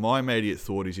 Now, my immediate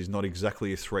thought is he's not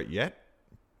exactly a threat yet.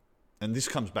 And this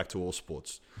comes back to all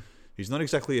sports. He's not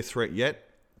exactly a threat yet,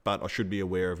 but I should be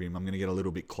aware of him. I'm going to get a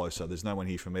little bit closer. There's no one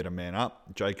here for me to man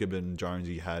up. Jacob and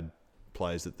Jonesy had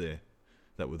players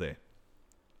that were there.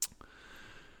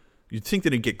 You'd think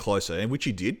that he'd get closer, and which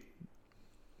he did.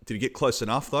 Did he get close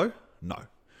enough, though? No.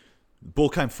 The ball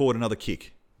came forward, another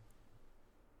kick.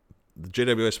 The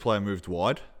GWS player moved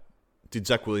wide. Did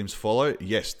Zach Williams follow?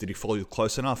 Yes. Did he follow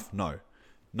close enough? No.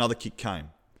 Another kick came.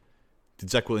 Did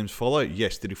Zach Williams follow?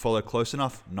 Yes. Did he follow close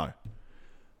enough? No.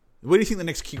 Where do you think the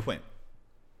next kick went?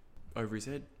 Over his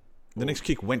head? The next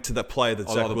kick went to that player that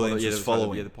Zach Williams was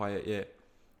following. Yeah, the player, yeah.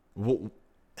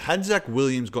 Had Zach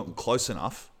Williams gotten close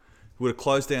enough, would have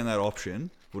closed down that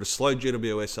option, would have slowed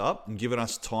GWS up and given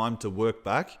us time to work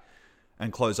back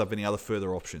and close up any other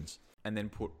further options. And then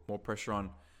put more pressure on.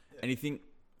 And you think,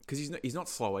 because he's not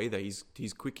slow either, he's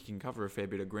quick, he can cover a fair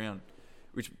bit of ground,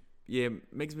 which,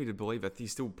 makes me to believe that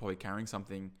he's still probably carrying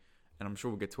something, and I'm sure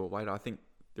we'll get to it later. I think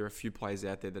there are a few players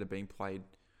out there that are being played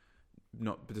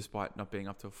despite not being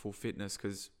up to full fitness,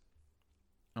 because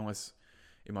unless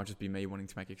it might just be me wanting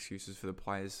to make excuses for the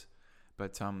players.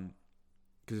 But because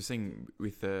we're seeing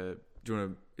with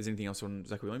is anything else on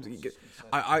Zach Williams?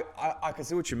 I can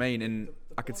see what you mean, and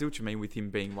I can see what you mean with him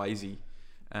being lazy.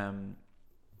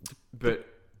 But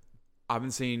I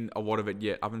haven't seen a lot of it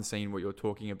yet. I haven't seen what you're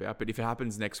talking about. But if it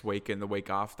happens next week and the week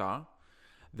after,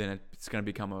 then it's going to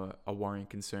become a worrying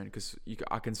concern, because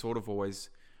I can sort of always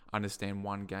understand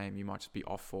one game you might just be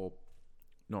off or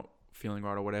not feeling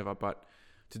right or whatever, but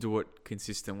to do it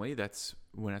consistently, that's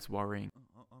when it's worrying.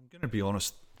 I'm going to be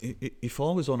honest. If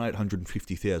I was on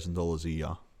 $850,000 a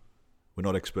year, we're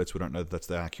not experts, we don't know that that's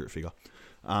the accurate figure.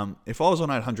 If I was on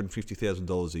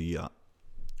 $850,000 a year,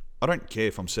 I don't care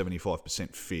if I'm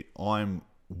 75% fit. I'm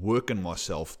working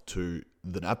myself to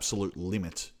the absolute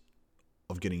limit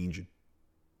of getting injured.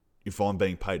 If I'm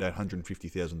being paid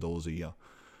 $850,000 a year,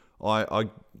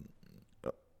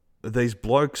 these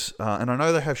blokes, and I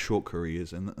know they have short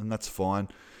careers, and that's fine.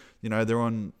 You know, they're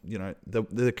on. You know,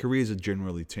 their careers are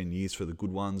generally 10 years for the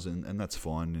good ones, and that's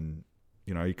fine. And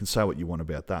you know, you can say what you want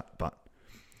about that, but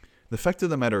the fact of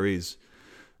the matter is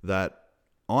that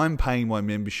I'm paying my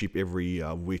membership every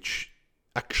year, which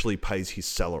actually pays his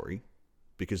salary,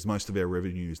 because most of our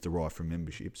revenue is derived from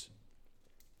memberships.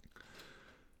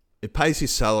 It pays his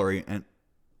salary, and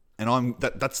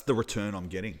that's the return I'm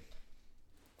getting.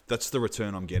 That's the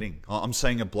return I'm getting. I'm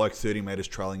seeing a bloke 30 metres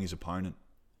trailing his opponent.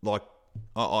 Like,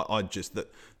 I just that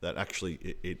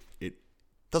actually it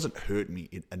doesn't hurt me.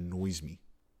 It annoys me.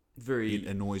 It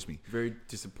annoys me. Very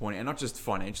disappointing, and not just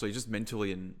financially, just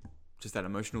mentally and just that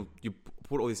emotional. You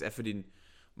put all this effort in,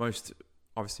 most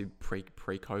obviously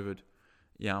pre-COVID,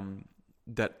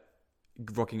 that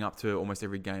rocking up to almost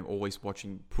every game, always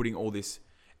watching, putting all this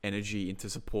energy into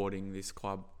supporting this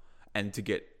club, and to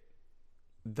get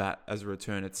that as a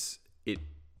return, it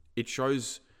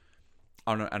shows.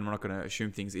 I don't know, and I'm not going to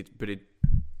assume things, but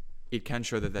it can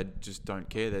show that they just don't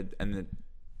care, and that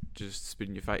just spit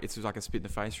in your face. It's like a spit in the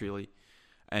face, really.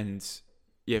 And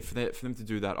yeah, for them to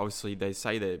do that, obviously they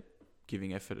say they're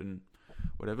giving effort and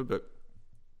whatever, but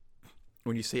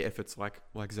when you see efforts like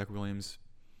Zach Williams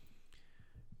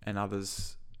and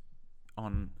others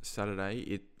on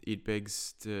Saturday, it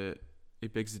begs to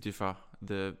differ.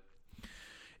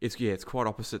 It's quite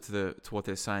opposite to what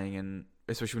they're saying, and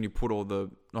especially when you put all the,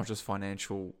 not just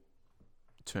financial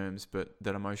terms, but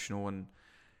that emotional and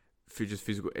just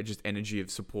physical, just energy of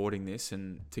supporting this,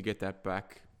 and to get that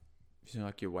back,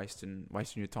 like you're wasting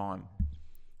your time.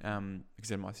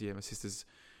 Because my sister's,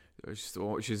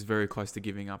 she's very close to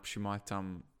giving up. She might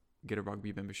get a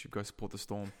rugby membership, go support the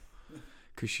Storm,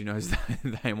 because she knows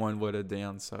that they won't let her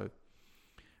down. So,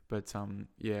 but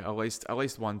at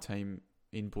least one team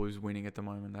in Blues winning at the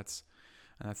moment. That's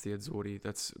the Azzurri.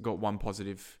 That's got one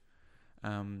positive.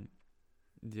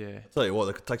 Tell you what,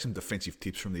 they could take some defensive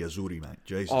tips from the Azzurri, mate.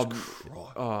 Jesus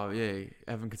Christ. Oh yeah,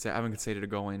 haven't conceded a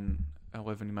goal in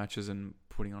 11 matches and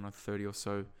putting on a 30 or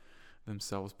so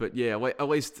themselves. But yeah, at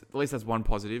least that's one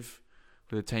positive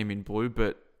for the team in blue.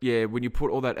 But yeah, when you put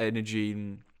all that energy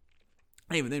in,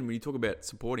 even then when you talk about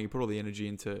supporting, you put all the energy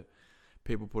into,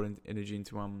 people put energy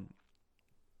into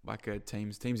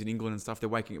teams in England and stuff. They're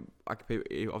waking up, like people,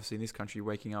 obviously in this country,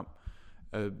 waking up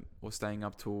or staying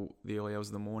up till the early hours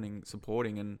of the morning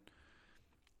supporting,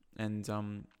 and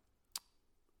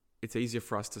it's easier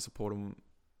for us to support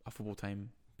a football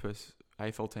team,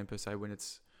 AFL team per se, when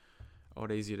it's a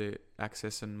lot easier to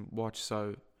access and watch.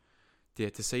 So yeah,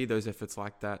 to see those efforts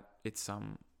like that, it's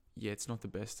it's not the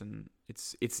best, and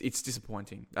it's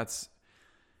disappointing.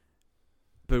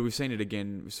 But we've seen it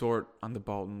again. We saw it under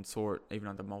Bolton, saw it even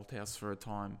under Malthouse for a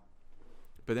time.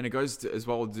 But then it goes to, as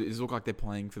well, does it look like they're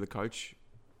playing for the coach?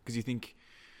 Because you think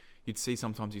you'd see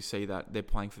sometimes you see that they're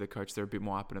playing for the coach. They're a bit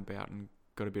more up and about and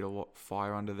got a bit of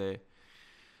fire under their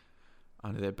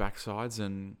backsides.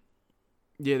 And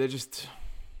yeah,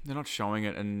 they're not showing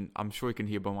it. And I'm sure you can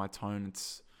hear by my tone,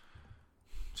 it's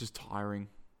just tiring.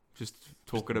 Just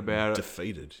talking about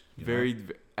defeated.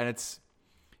 And it's,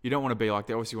 you don't want to be like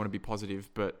that. Obviously, you want to be positive,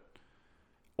 but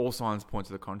all signs point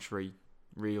to the contrary,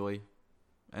 really.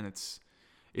 And it's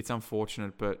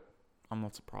unfortunate, but I'm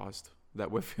not surprised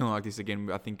that we're feeling like this again.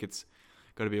 I think it's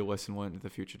got to be a lesson learned in the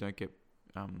future. Don't get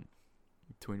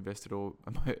too invested or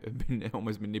been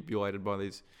almost manipulated by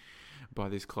this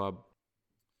club.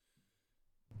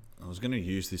 I was going to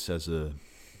use this as a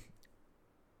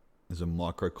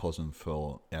microcosm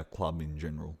for our club in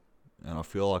general, and I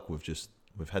feel like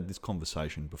we've had this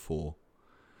conversation before.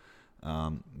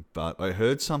 But I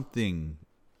heard something.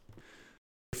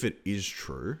 If it is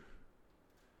true,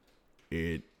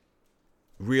 it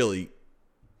really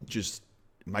just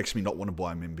makes me not want to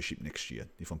buy a membership next year,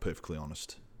 if I'm perfectly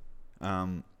honest.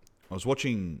 I was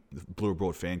watching the Blue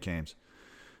Abroad fan cams,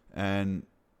 and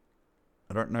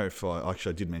I don't know if I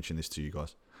did mention this to you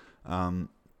guys. Paul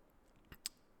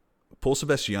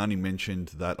Sebastiani mentioned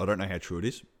that, I don't know how true it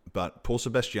is, but Paul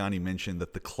Sebastiani mentioned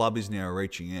that the club is now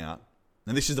reaching out,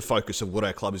 and this is the focus of what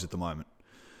our club is at the moment,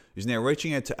 is now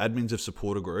reaching out to admins of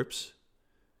supporter groups,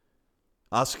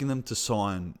 asking them to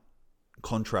sign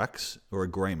contracts or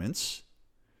agreements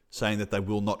saying that they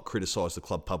will not criticise the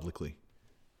club publicly.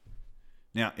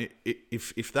 Now,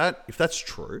 if that's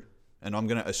true, and I'm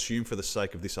going to assume for the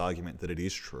sake of this argument that it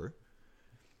is true,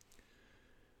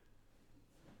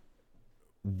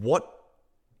 what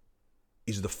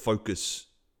is the focus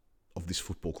of this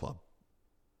football club?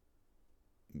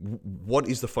 What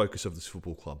is the focus of this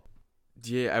football club?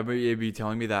 Yeah, you'd be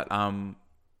telling me that.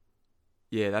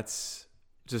 Yeah, that's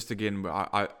just, again,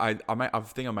 I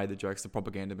think I made the jokes, the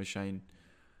propaganda machine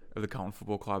of the Carlton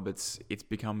Football Club. It's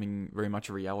becoming very much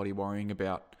a reality, worrying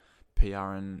about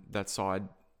PR and that side.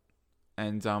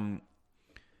 And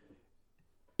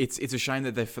it's a shame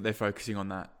that they're focusing on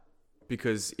that,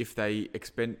 because if they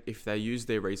use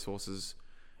their resources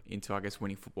into, I guess,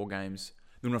 winning football games,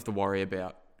 they don't have to worry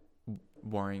about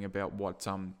what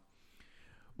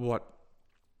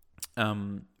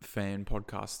fan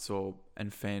podcasts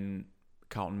and fan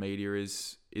Carlton media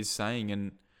is saying.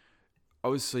 And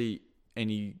obviously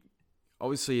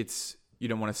it's, you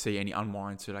don't want to see any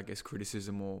unwarranted, I guess,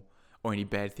 criticism or any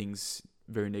bad things,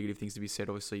 very negative things to be said,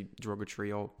 obviously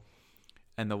derogatory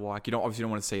and the like. You obviously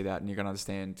don't want to see that, and you're going to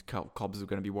understand clubs are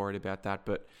going to be worried about that.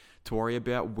 But to worry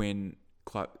about when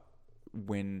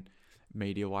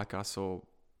media like us, or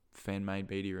fan-made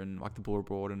media and like the Blue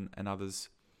Abroad and others,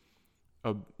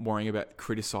 are worrying about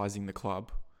criticising the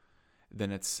club,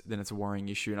 then it's a worrying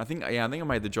issue. And I think I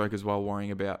made the joke as well,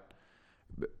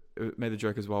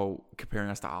 comparing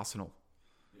us to Arsenal.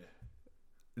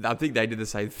 Yeah. I think they did the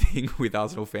same thing with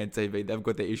Arsenal Fan TV. They've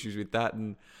got their issues with that,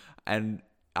 and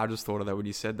I just thought of that when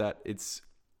you said that. It's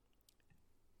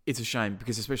a shame,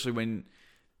 because especially when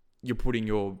you're putting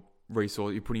your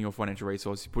financial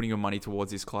resource, you're putting your money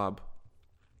towards this club,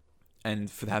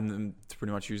 and for them to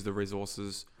pretty much use the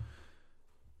resources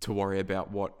to worry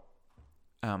about what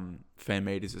fan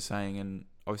medias are saying. And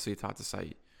obviously it's hard to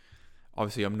say.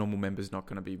 Obviously, a normal member's not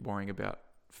going to be worrying about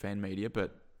fan media,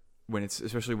 but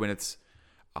especially when it's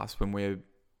us, when we're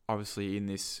obviously in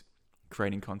this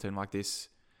creating content like this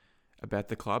about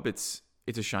the club, it's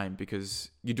a shame, because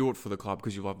you do it for the club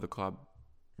because you love the club,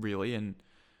 really. And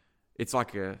it's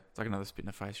like another spit in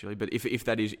the face, really. But if it's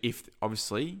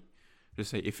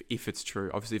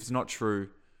true, obviously if it's not true,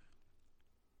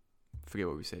 forget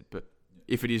what we said. But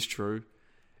if it is true,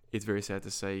 it's very sad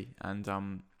to see. And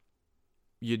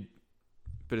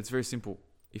but it's very simple.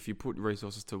 If you put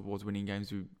resources towards winning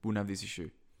games, we wouldn't have this issue.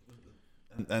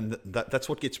 And that's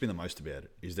what gets me the most about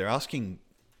it, is they're asking,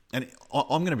 and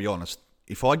I'm going to be honest,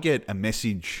 if I get a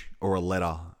message or a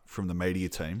letter from the media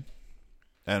team,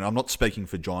 and I'm not speaking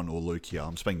for John or Luke here,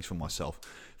 I'm speaking for myself.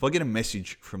 If I get a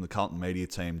message from the Carlton media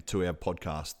team to our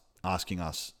podcast asking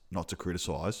us not to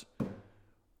criticise,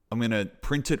 I'm going to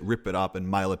print it, rip it up,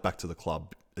 and mail it back to the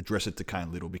club, address it to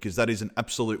Kane Little, because that is an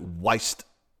absolute waste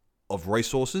of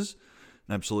resources,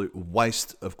 an absolute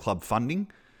waste of club funding,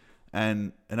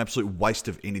 and an absolute waste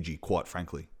of energy, quite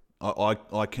frankly.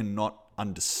 I cannot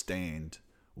understand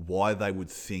why they would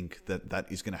think that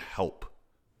is going to help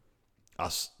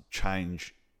us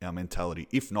change our mentality.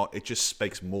 If not, it just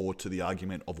speaks more to the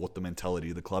argument of what the mentality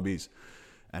of the club is.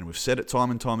 And we've said it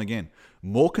time and time again.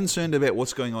 More concerned about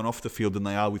what's going on off the field than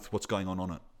they are with what's going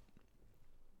on it.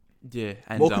 Yeah.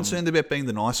 And more concerned about being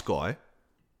the nice guy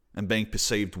and being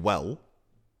perceived well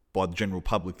by the general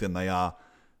public than they are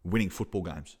winning football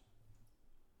games.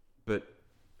 But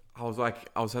I've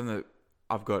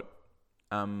got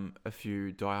a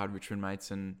few diehard Richmond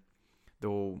mates, and they're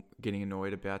all getting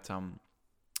annoyed about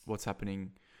what's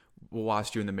happening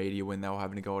last year in the media when they were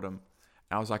having to go at them.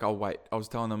 And I was like, I'll wait. I was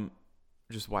telling them,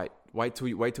 just wait till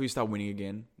you start winning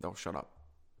again. They'll shut up,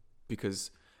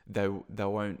 because they'll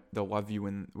love you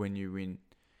when you win.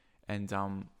 And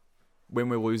when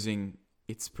we're losing,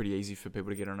 it's pretty easy for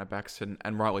people to get on our backs,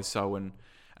 and rightly so. And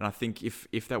I think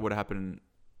if that would happen,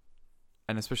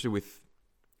 and especially with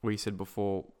what you said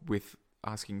before, with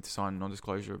asking to sign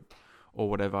non-disclosure or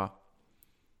whatever,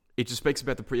 it just speaks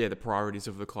about the priorities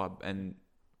of the club, and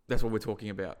that's what we're talking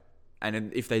about.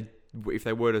 And if they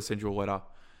were to send you a letter,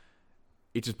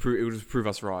 it will just prove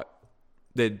us right.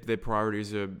 Their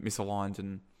priorities are misaligned,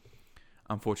 and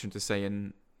unfortunate to see.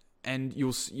 And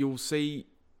you'll see,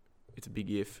 it's a big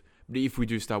if, but if we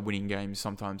do start winning games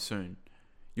sometime soon,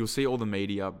 you'll see all the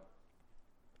media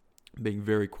being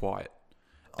very quiet.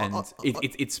 And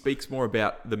it speaks more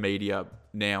about the media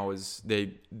now, as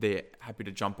they're happy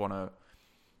to jump on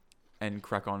and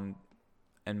crack on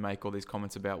and make all these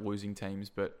comments about losing teams.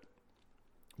 But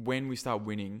when we start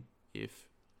winning,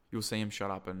 you'll see them shut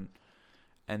up,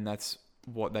 and that's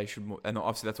what they should, and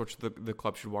obviously that's what the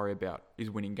club should worry about, is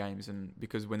winning games. And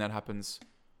because when that happens,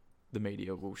 the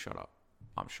media will shut up,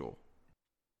 I'm sure.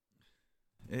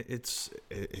 It's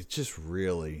just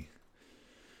really,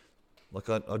 like,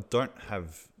 I don't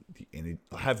have the energy.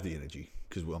 I have the energy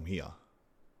because I'm here,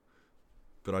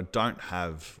 but I don't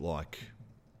have like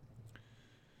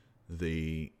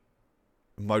the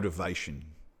motivation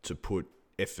to put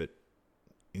effort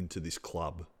into this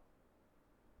club.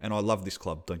 And I love this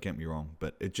club, don't get me wrong,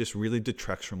 but it just really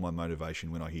detracts from my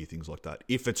motivation when I hear things like that.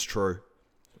 If it's true,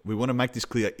 we want to make this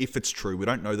clear. If it's true, we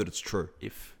don't know that it's true.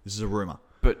 If this is a rumor,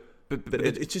 but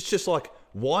it's just like,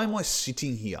 why am I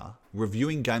sitting here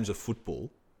reviewing games of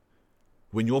football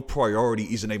when your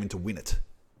priority isn't even to win it?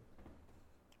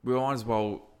 We might as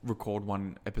well record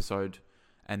one episode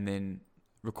and then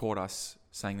record us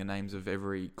saying the names of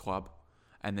every club,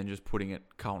 and then just putting it,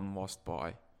 Carlton lost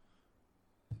by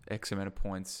X amount of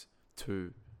points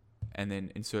to, and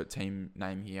then insert team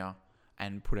name here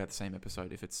and put out the same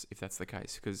episode if that's the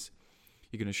case, because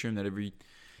you can assume that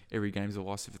every game's a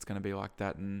loss if it's going to be like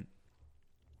that. And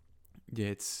yeah,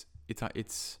 it's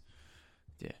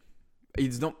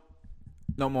not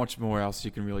much more else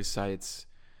you can really say. It's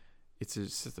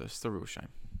just a real shame.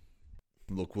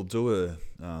 Look, we'll do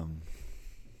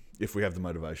if we have the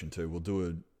motivation to, we'll do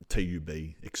a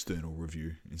TUB external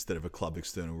review instead of a club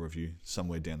external review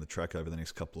somewhere down the track over the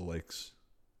next couple of weeks,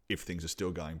 if things are still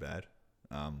going bad.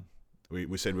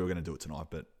 We said we were going to do it tonight,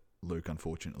 but Luke,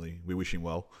 unfortunately, we wish him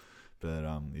well, but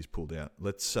he's pulled out.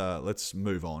 Let's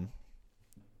move on.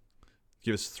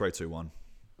 Give us 3, 2, 1.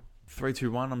 3,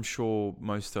 2, 1. I'm sure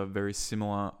most are very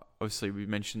similar. Obviously, we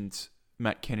mentioned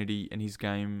Matt Kennedy and his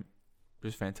game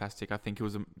was fantastic. I think it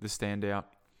was the standout.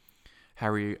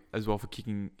 Harry as well for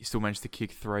kicking. He still managed to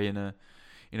kick 3 in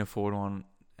a forward line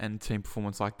and team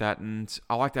performance like that. And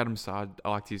I liked Adam Sard. I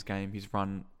liked his game. His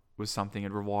run was something.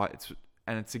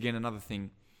 It's again another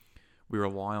thing we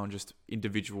rely on, just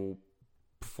individual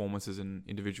performances and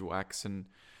individual acts. And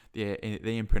the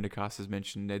Ian Prendergast has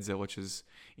mentioned Ned Zelich's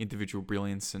individual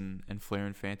brilliance and flair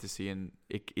and fantasy, and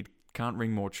it can't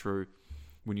ring more true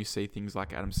when you see things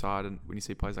like Adam Sard, and when you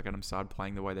see players like Adam Sard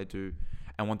playing the way they do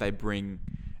and what they bring.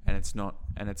 And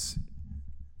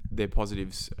their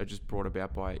positives are just brought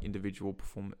about by individual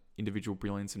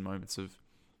brilliance and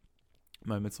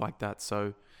moments like that.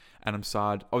 So Adam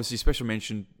Sard, obviously special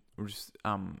mention,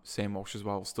 Sam Walsh as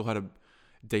well, still had a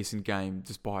decent game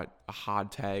despite a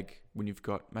hard tag when you've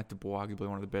got Matt De Boer, arguably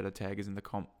one of the better taggers in the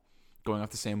comp, going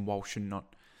after Sam Walsh and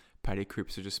not Paddy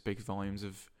Cripps. It just speaks volumes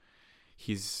of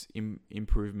his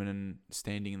improvement and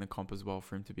standing in the comp as well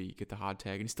for him to get the hard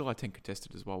tag. And he still had 10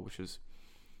 contested as well, which is,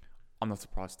 I'm not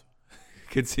surprised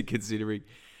considering.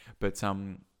 But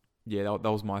yeah,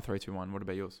 that was my 3, 2, 1. What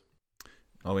about yours?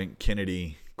 I went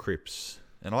Kennedy, Cripps,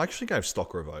 and I actually gave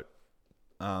Stocker a vote.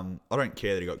 I don't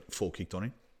care that he got 4 kicked on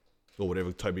him, or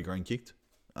whatever Toby Green kicked.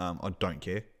 I don't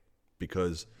care,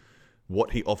 because what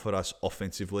he offered us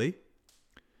offensively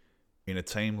in a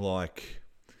team like,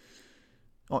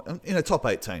 in a top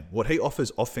 8 team, what he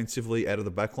offers offensively out of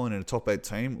the backline in a top 8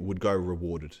 team would go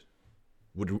rewarded,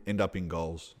 would end up in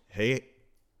goals. I'm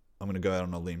going to go out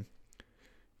on a limb.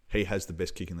 He has the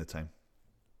best kick in the team.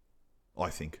 I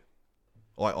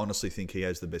honestly think he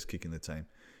has the best kick in the team.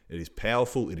 It is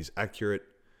powerful, it is accurate,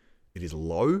 it is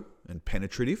low and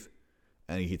penetrative,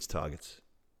 and he hits targets.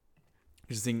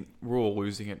 I just think we're all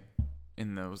losing it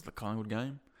was the Collingwood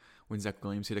game, when Zach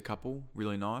Williams hit a couple,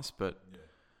 really nice, but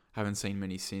haven't seen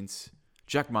many since.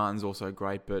 Jack Martin's also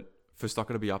great, but for Stocker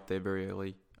to be up there very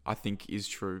early, I think is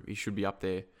true. He should be up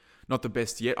there. Not the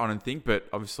best yet, I don't think, but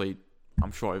obviously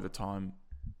I'm sure over time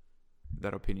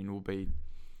that opinion will be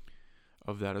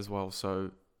of that as well.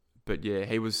 So, but yeah,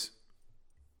 he was...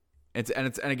 And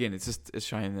again, it's just a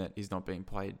shame that he's not being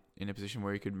played in a position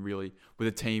where he could really, where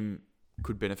the team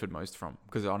could benefit most from.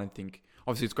 Because I don't think,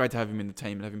 obviously it's great to have him in the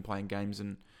team and have him playing games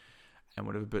and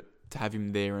whatever, but to have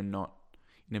him there and not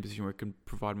in a position where he can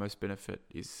provide most benefit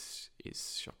is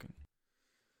shocking.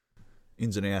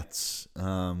 Ins and outs.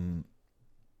 I'll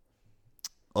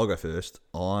go first.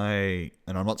 And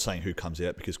I'm not saying who comes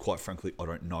out because quite frankly, I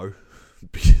don't know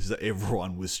because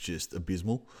everyone was just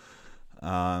abysmal.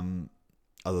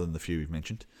 Other than the few we've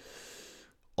mentioned.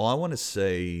 I want to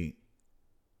see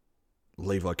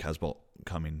Levi Casbolt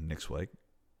come in next week.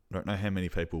 I don't know how many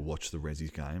people watched the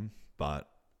Rezzies game, but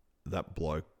that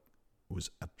bloke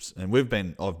was...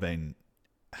 And I've been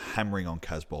hammering on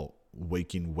Casbolt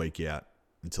week in, week out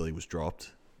until he was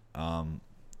dropped.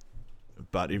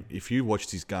 But if you watched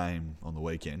his game on the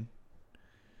weekend,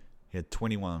 he had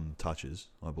 21 touches,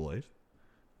 I believe.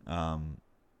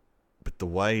 But the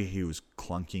way he was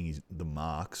clunking the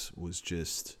marks was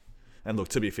just... And look,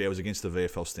 to be fair, it was against the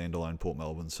VFL standalone Port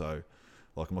Melbourne, so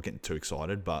I'm not getting too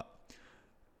excited, but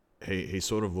he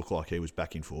sort of looked like he was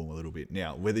back in form a little bit.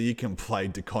 Now, whether you can play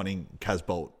De Koning,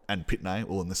 Casbolt and Pitney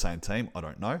all in the same team, I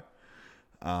don't know.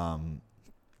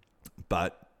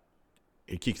 But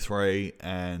he kicked 3,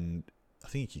 and I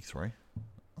think he kicked 3.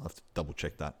 I'll have to double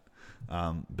check that.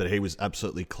 But he was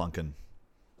absolutely clunking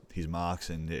his marks,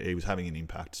 and he was having an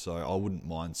impact. So I wouldn't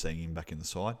mind seeing him back in the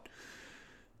side.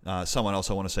 Someone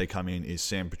else I want to see come in is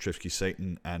Sam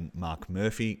Petrevski-Seton and Mark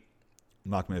Murphy.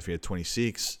 Mark Murphy had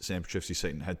 26. Sam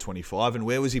Petrevski-Seton had 25. And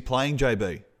where was he playing,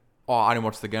 JB? Oh, I didn't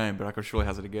watch the game, but I could surely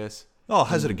hazard a guess. Oh,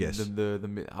 hazard a guess. I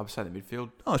would say the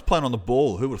midfield. Oh, he's playing on the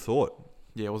ball. Who would have thought?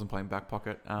 Yeah, I wasn't playing back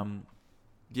pocket.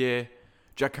 Yeah,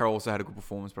 Jack Carroll also had a good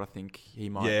performance, but I think he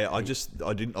might. Yeah, I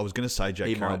was going to say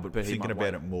Jack Carroll, but thinking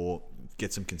about it more,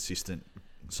 get some consistent,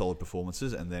 solid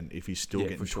performances, and then if he's still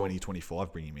getting 20,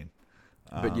 25, bring him in.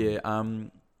 But yeah,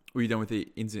 were you done with the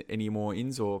ins? Any more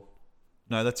ins or?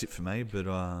 No, that's it for me. But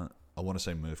I want to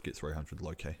see Murph get 300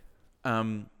 low key.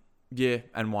 Yeah,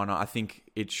 and why not? I think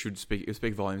it'll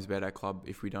speak volumes about our club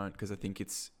if we don't, because I think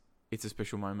it's a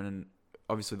special moment, and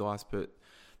obviously the last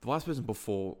person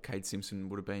before Cade Simpson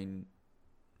would have been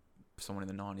someone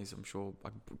in the 90s, I'm sure.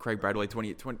 Like Craig Bradley,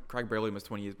 Craig Bradley almost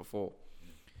 20 years before.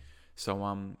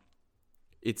 So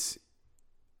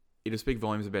it'll speak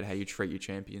volumes about how you treat your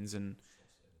champions, and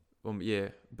yeah,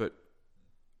 but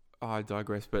I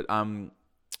digress. But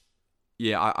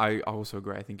yeah, I also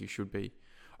agree. I think you should be.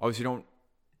 Obviously,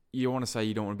 you don't want to say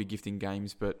you don't want to be gifting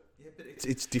games, but yeah, but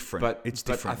it's different. It's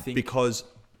different I think because,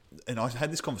 and I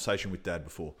had this conversation with Dad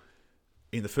before.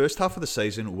 In the first half of the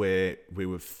season, where we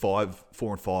were 4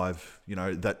 and 5,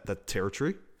 that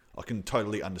territory, I can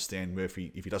totally understand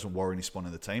Murphy. If he doesn't warrant his spot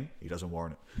in the team, he doesn't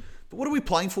warrant it. But what are we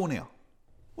playing for now?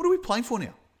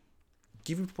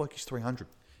 Give him like his 300.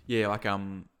 Yeah, like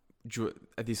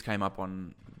this came up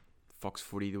on Fox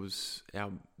Footy. There was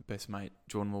our best mate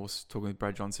Jordan Morse talking with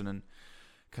Brad Johnson and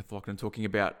Kath Loughlin talking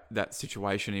about that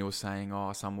situation. He was saying,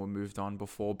 some were moved on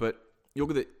before, but you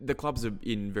look at the clubs are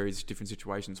in various different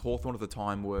situations. Hawthorn at the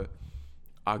time were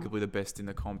arguably the best in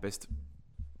the comp, best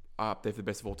up there for the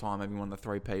best of all time, having won the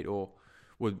 3-peat, or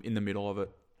were in the middle of it,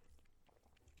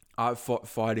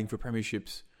 fighting for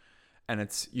premierships. And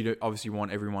it's obviously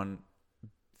want everyone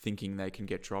thinking they can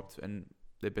get dropped and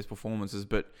their best performances,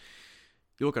 but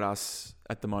you look at us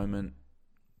at the moment,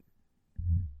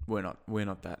 we're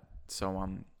not that. So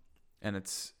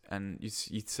and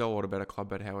you tell a lot about a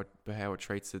club about how it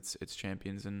treats its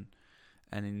champions, and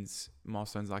in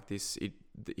milestones like this,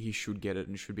 he should get it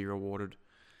and should be rewarded.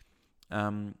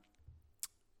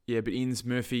 Yeah, but Inns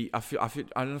Murphy, I feel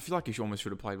like he almost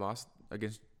should have played last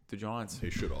against the Giants. He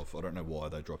should have. I don't know why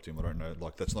they dropped him. I don't know.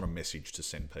 Like, that's not a message to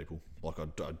send people. Like, I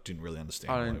didn't really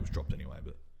understand why he was dropped anyway.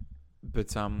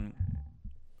 But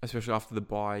especially after the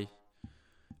bye.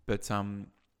 But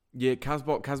yeah,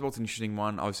 Casbolt's an interesting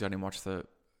one. Obviously, I didn't watch the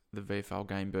VFL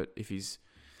game, but if he's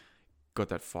got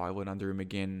that file under him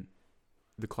again,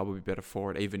 the club will be better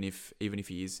for it. Even if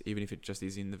it just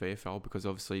is in the VFL, because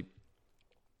obviously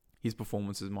his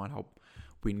performances might help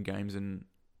win games and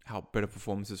help better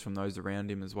performances from those around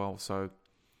him as well. So,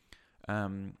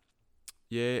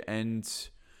 yeah, and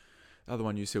the other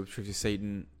one you said was Travis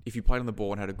Seaton. If he played on the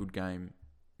ball and had a good game,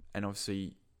 and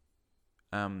obviously,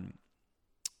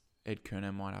 Ed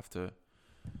Kerner might have to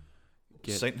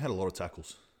get... Seaton had a lot of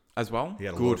tackles. as well. He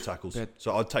had a Good. lot of tackles. But,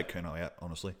 So I'd take Kerno out,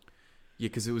 honestly. yeah,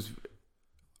 because it was.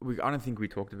 I don't think we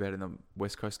talked about it in the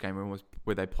West Coast game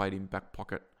where they played him back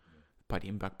pocket,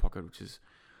 which is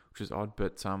odd.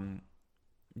 But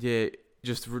yeah,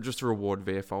 just to reward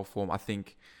VFL form. I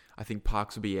think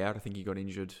Parks will be out. I think he got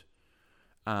injured.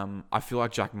 I feel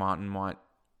like Jack Martin might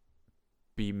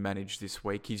be managed this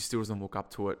week. He still doesn't look up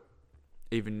to it,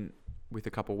 even with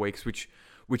a couple of weeks, which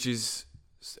is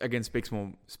again speaks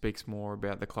more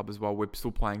about the club as well. We're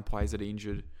still playing players that are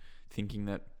injured, thinking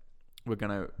that we're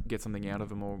going to get something out of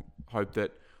them, or hope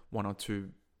that one or two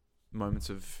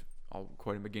moments of, I'll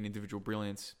quote him again, individual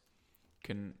brilliance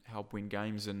can help win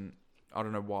games. And I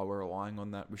don't know why we're relying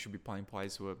on that. We should be playing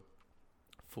players who are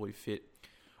fully fit.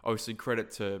 Obviously,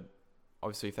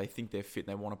 if they think they're fit and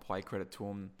they want to play, credit to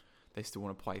them. They still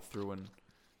want to play through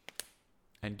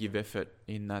and give effort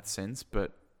in that sense.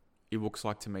 But it looks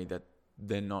like to me that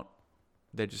they're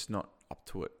just not up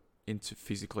to it. Into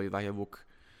physically, they look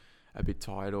a bit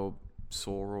tired or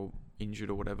sore or injured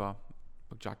or whatever.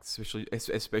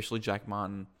 Especially Jack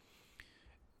Martin,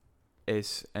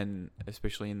 and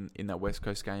especially in that West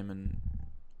Coast game,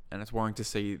 and it's worrying to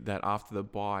see that after the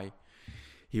bye,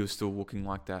 he was still looking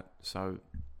like that. So,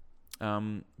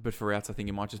 but for outs, I think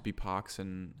it might just be Parks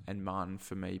and Martin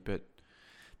for me. But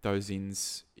those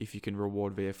ins, if you can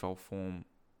reward VFL form,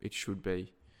 it should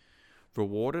be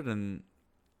rewarded, and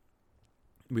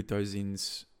with those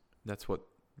ins, that's what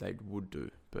they would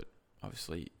do. But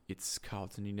obviously it's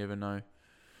Carlton. You never know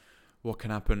what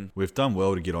can happen. We've done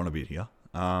well to get on a bit here.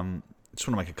 Just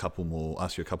want to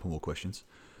ask you a couple more questions.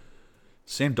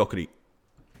 Sam Doherty,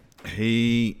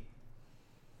 he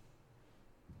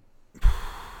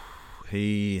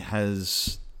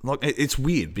has, like, it's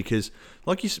weird because,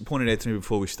 like you pointed out to me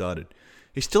before we started,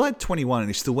 he still had 21 and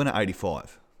he still went at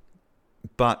 85.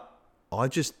 But I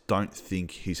just don't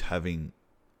think he's having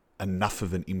enough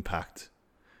of an impact,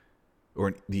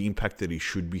 or the impact that he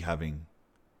should be having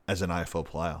as an AFL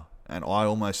player. And I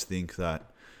almost think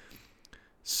that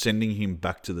sending him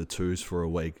back to the twos for a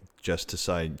week just to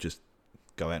say, just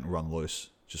go out and run loose,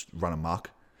 just run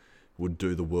amok, would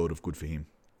do the world of good for him.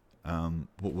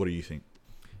 What do you think?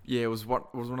 Yeah, it was one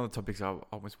of the topics I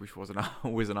almost wish wasn't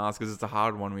asked, because it's a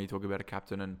hard one when you talk about a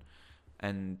captain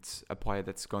and a player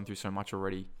that's gone through so much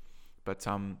already. But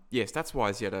yeah, stats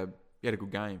wise, he had a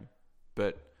good game,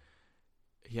 but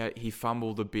he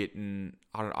fumbled a bit, and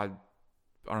I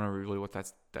don't know really what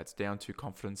that's down to,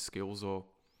 confidence, skills, or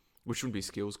which shouldn't be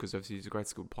skills because obviously he's a great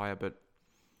skilled player, but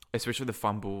especially the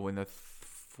fumble in the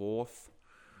fourth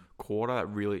quarter, that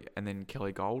really, and then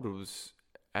Kelly Gold, it was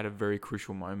at a very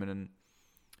crucial moment, and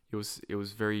it was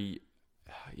very,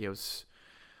 it was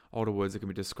older words that can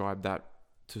be described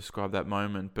that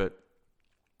moment, but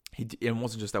it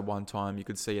wasn't just that one time. You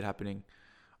could see it happening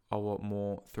a lot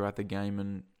more throughout the game,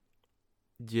 and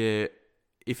yeah,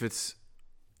 if it's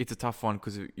a tough one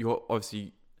because you're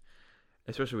obviously,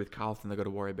 especially with Carlton, they've got to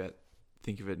worry about,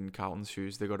 think of it in Carlton's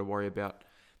shoes, they've got to worry about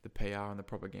the PR and the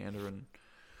propaganda and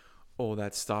all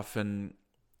that stuff, and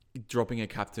dropping a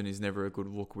captain is never a good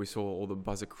look. We saw all the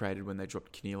buzz it created when they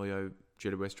dropped Canelio.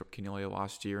 Jetta West dropped Canelio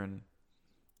last year, and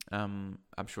I'm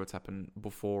sure it's happened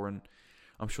before, and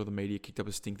I'm sure the media kicked up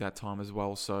a stink that time as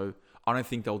well. So I don't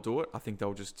think they'll do it. I think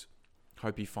they'll just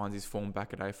hope he finds his form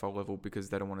back at AFL level, because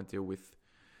they don't want to deal with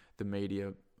the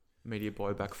media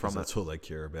blowback from it. That's all they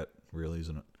care about, really,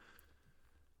 isn't it?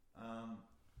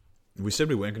 We said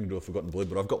we weren't going to do a Forgotten Blue,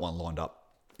 but I've got one lined up.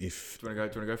 Do you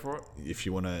want to go for it? If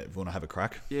you want to have a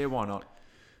crack. Yeah, why not?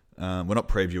 We're not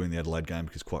previewing the Adelaide game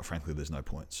because, quite frankly, there's no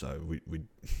point. So we even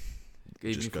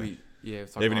just if go.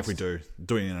 Even if we do,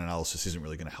 doing an analysis isn't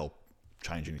really going to help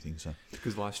change anything. So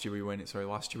because last year we went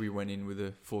in with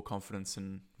a full confidence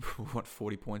and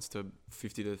 40 points to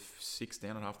 50-6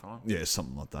 down at half time. Yeah,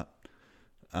 something like that.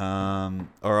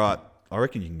 All right, I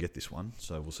reckon you can get this one.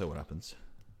 So we'll see what happens.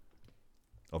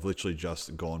 I've literally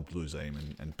just gone Blue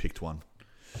Zine and picked one.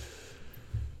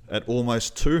 At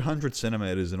almost 200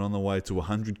 centimetres and on the way to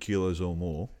 100 kilos or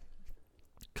more,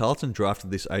 Carlton drafted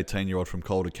this 18-year-old from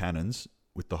Calder Cannons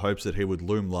with the hopes that he would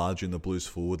loom large in the Blues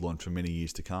forward line for many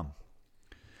years to come.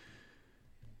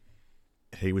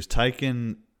 He was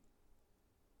taken...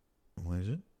 Where is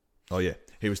it? Oh, yeah.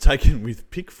 He was taken with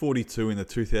pick 42 in the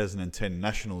 2010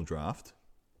 National Draft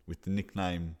with the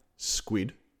nickname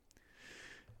Squid.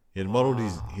 He had modelled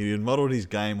his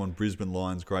game on Brisbane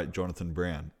Lions great Jonathan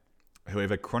Brown.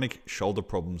 However, chronic shoulder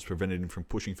problems prevented him from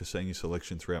pushing for senior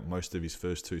selection throughout most of his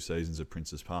first 2 seasons at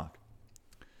Princes Park.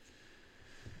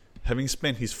 Having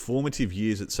spent his formative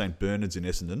years at St Bernard's in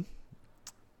Essendon,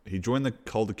 He joined the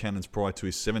Calder Cannons prior to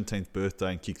his 17th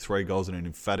birthday and kicked 3 goals in an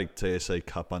emphatic TSC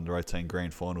Cup Under-18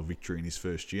 Grand Final victory in his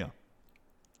first year.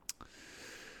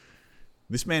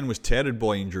 This man was touted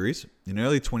by injuries. In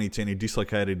early 2010, he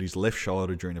dislocated his left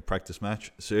shoulder during a practice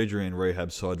match. Surgery and rehab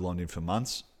sidelined him for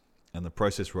months, and the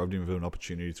process robbed him of an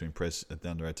opportunity to impress at the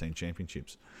Under-18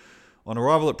 Championships. On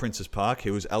arrival at Princes Park,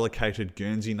 he was allocated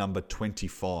Guernsey number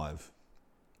 25.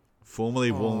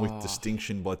 Formerly worn with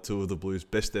distinction by 2 of the Blues'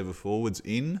 best ever forwards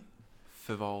in...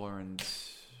 Favola and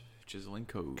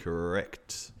Jeslinko.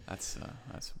 Correct. That's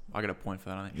I got a point for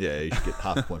that, I think. Yeah, you should get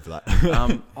half a point for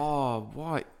that.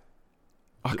 Why?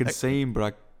 I can see him,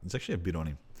 but There's actually a bit on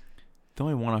him. the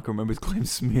only one I can remember is Clem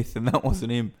Smith, and that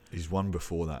wasn't him. He's one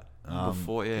before that.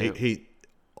 Before, yeah.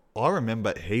 I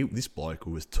remember this bloke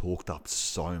was talked up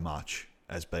so much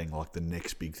as being like the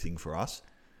next big thing for us.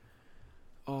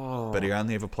 Oh. But he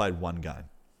only ever played one game.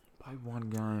 Played one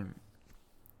game.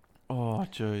 Oh,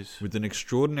 jeez. With an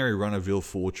extraordinary run of ill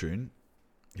fortune,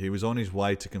 he was on his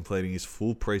way to completing his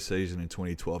full pre-season in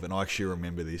 2012. And I actually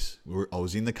remember this. I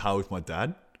was in the car with my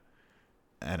dad,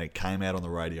 and it came out on the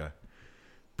radio.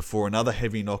 Before another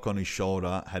heavy knock on his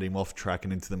shoulder had him off track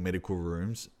and into the medical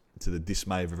rooms, to the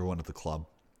dismay of everyone at the club.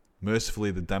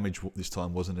 Mercifully, the damage this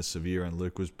time wasn't as severe, and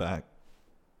Luke was back.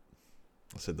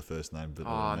 I said the first name, but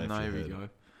I don't know if you here heard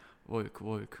we it. go.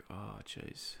 Luke. Oh,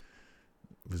 jeez.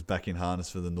 Was back in harness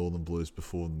for the Northern Blues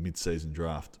before the mid-season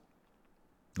draft.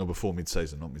 No, before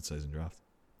mid-season, not mid-season draft.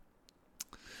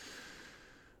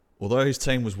 Although his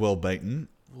team was well beaten,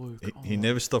 Luke, he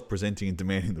never stopped presenting and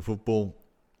demanding the football.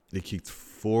 He kicked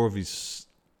 4 of his...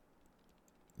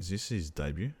 Is this his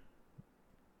debut?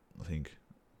 I think.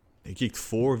 He kicked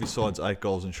 4 of his side's 8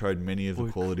 goals and showed many of the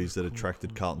qualities that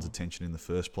attracted Carlton's attention in the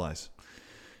first place.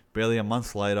 Barely a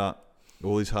month later,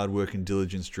 all his hard work and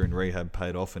diligence during rehab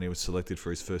paid off, and he was selected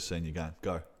for his first senior game.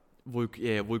 Go. Luke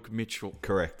Mitchell.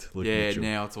 Correct. Luke Mitchell.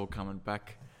 Now it's all coming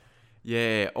back.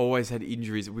 Yeah, always had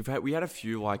injuries. We had a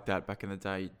few like that back in the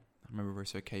day. I remember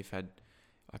Bruce O'Keefe had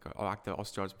like the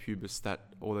osteitis pubis, that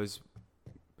all those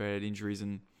bad injuries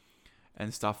and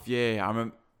stuff. Yeah, I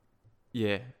remember.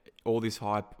 Yeah, all this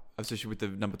hype, especially with the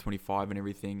number 25 and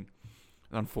everything.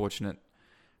 Unfortunate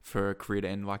for a career to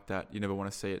end like that. You never want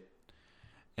to see it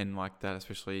end like that,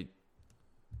 especially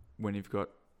when you've got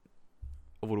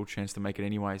a little chance to make it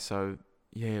anyway. So,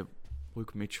 yeah,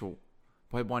 Luke Mitchell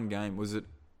played one game. Who did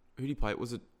he play?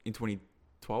 Was it in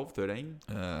 2012, 13?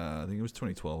 I think it was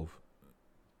 2012.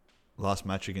 Last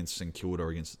match against St Kilda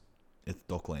against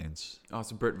Docklands. Oh,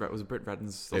 so was it Brett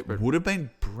Radden's? It would have been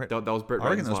Brett. That was Brett Radden's. I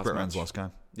reckon that was last Brett match. Radden's last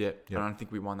game. Yeah, Yep. I don't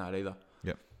think we won that either.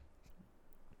 Yep.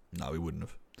 No, we wouldn't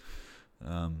have.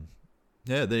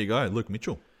 Yeah, there you go. Luke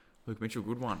Mitchell. Luke Mitchell,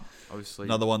 good one. Obviously.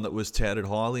 Another one that was touted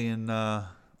highly and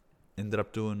ended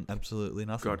up doing absolutely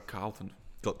nothing. Got Carlton.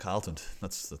 Got Carlton.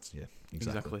 That's yeah,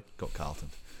 exactly. Got Carlton.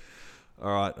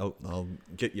 All right, I'll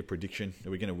get your prediction. Are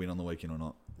we going to win on the weekend or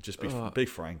not? Just be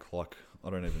frank. Like, I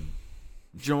don't even...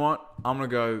 Do you know what? I'm going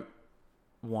to go,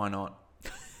 why not?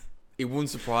 It wouldn't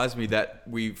surprise me that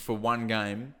for one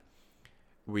game,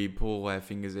 we pull our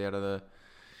fingers out of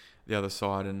the other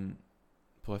side and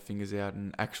pull our fingers out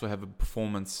and actually have a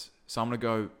performance. So I'm going to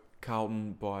go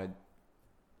Carlton by...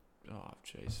 Oh,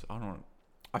 jeez. I don't know.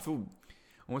 I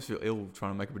almost feel ill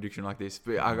trying to make a prediction like this.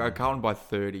 But I go Carlton by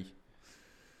 30.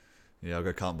 Yeah, I'll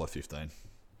go Carlton by 15.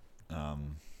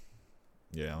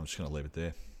 Yeah, I'm just going to leave it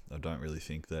there. I don't really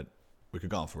think that... We could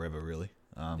go on forever, really.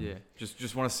 Yeah,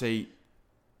 just want to see...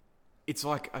 It's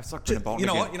like Brendan Bolton You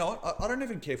know again. what? I don't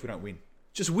even care if we don't win.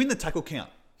 Just win the tackle count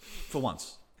for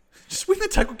once. Just win the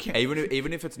tackle count.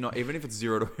 Even if it's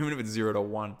 0 to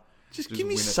 1. Just give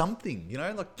me something,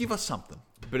 like give us something.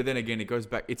 But then again, it goes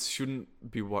back. It shouldn't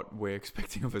be what we're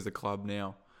expecting of as a club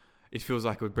now. It feels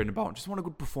like with Brendan Bolton, just want a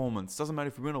good performance. Doesn't matter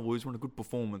if we win or lose, want a good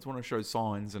performance. Want to show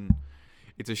signs, and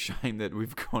it's a shame that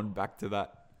we've gone back to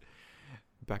that.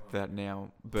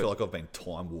 Now. But I feel like I've been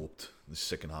time warped the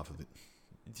second half of it.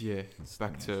 Yeah,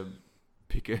 back to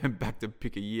pick a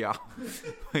year,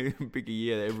 pick a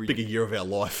year every. Pick a year of our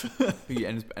life.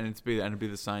 and it'd be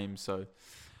the same. So,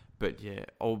 but yeah,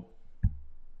 we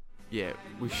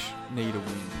need a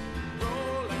win.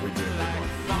 We do need one.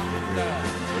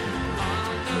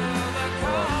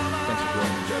 Alright, thanks for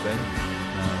joining me, JB.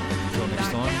 Until next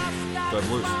time, go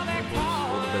Blues.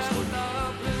 All the best, Luke.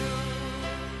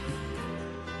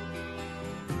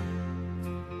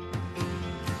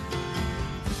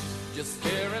 Just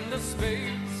stare into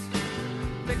space,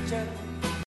 picture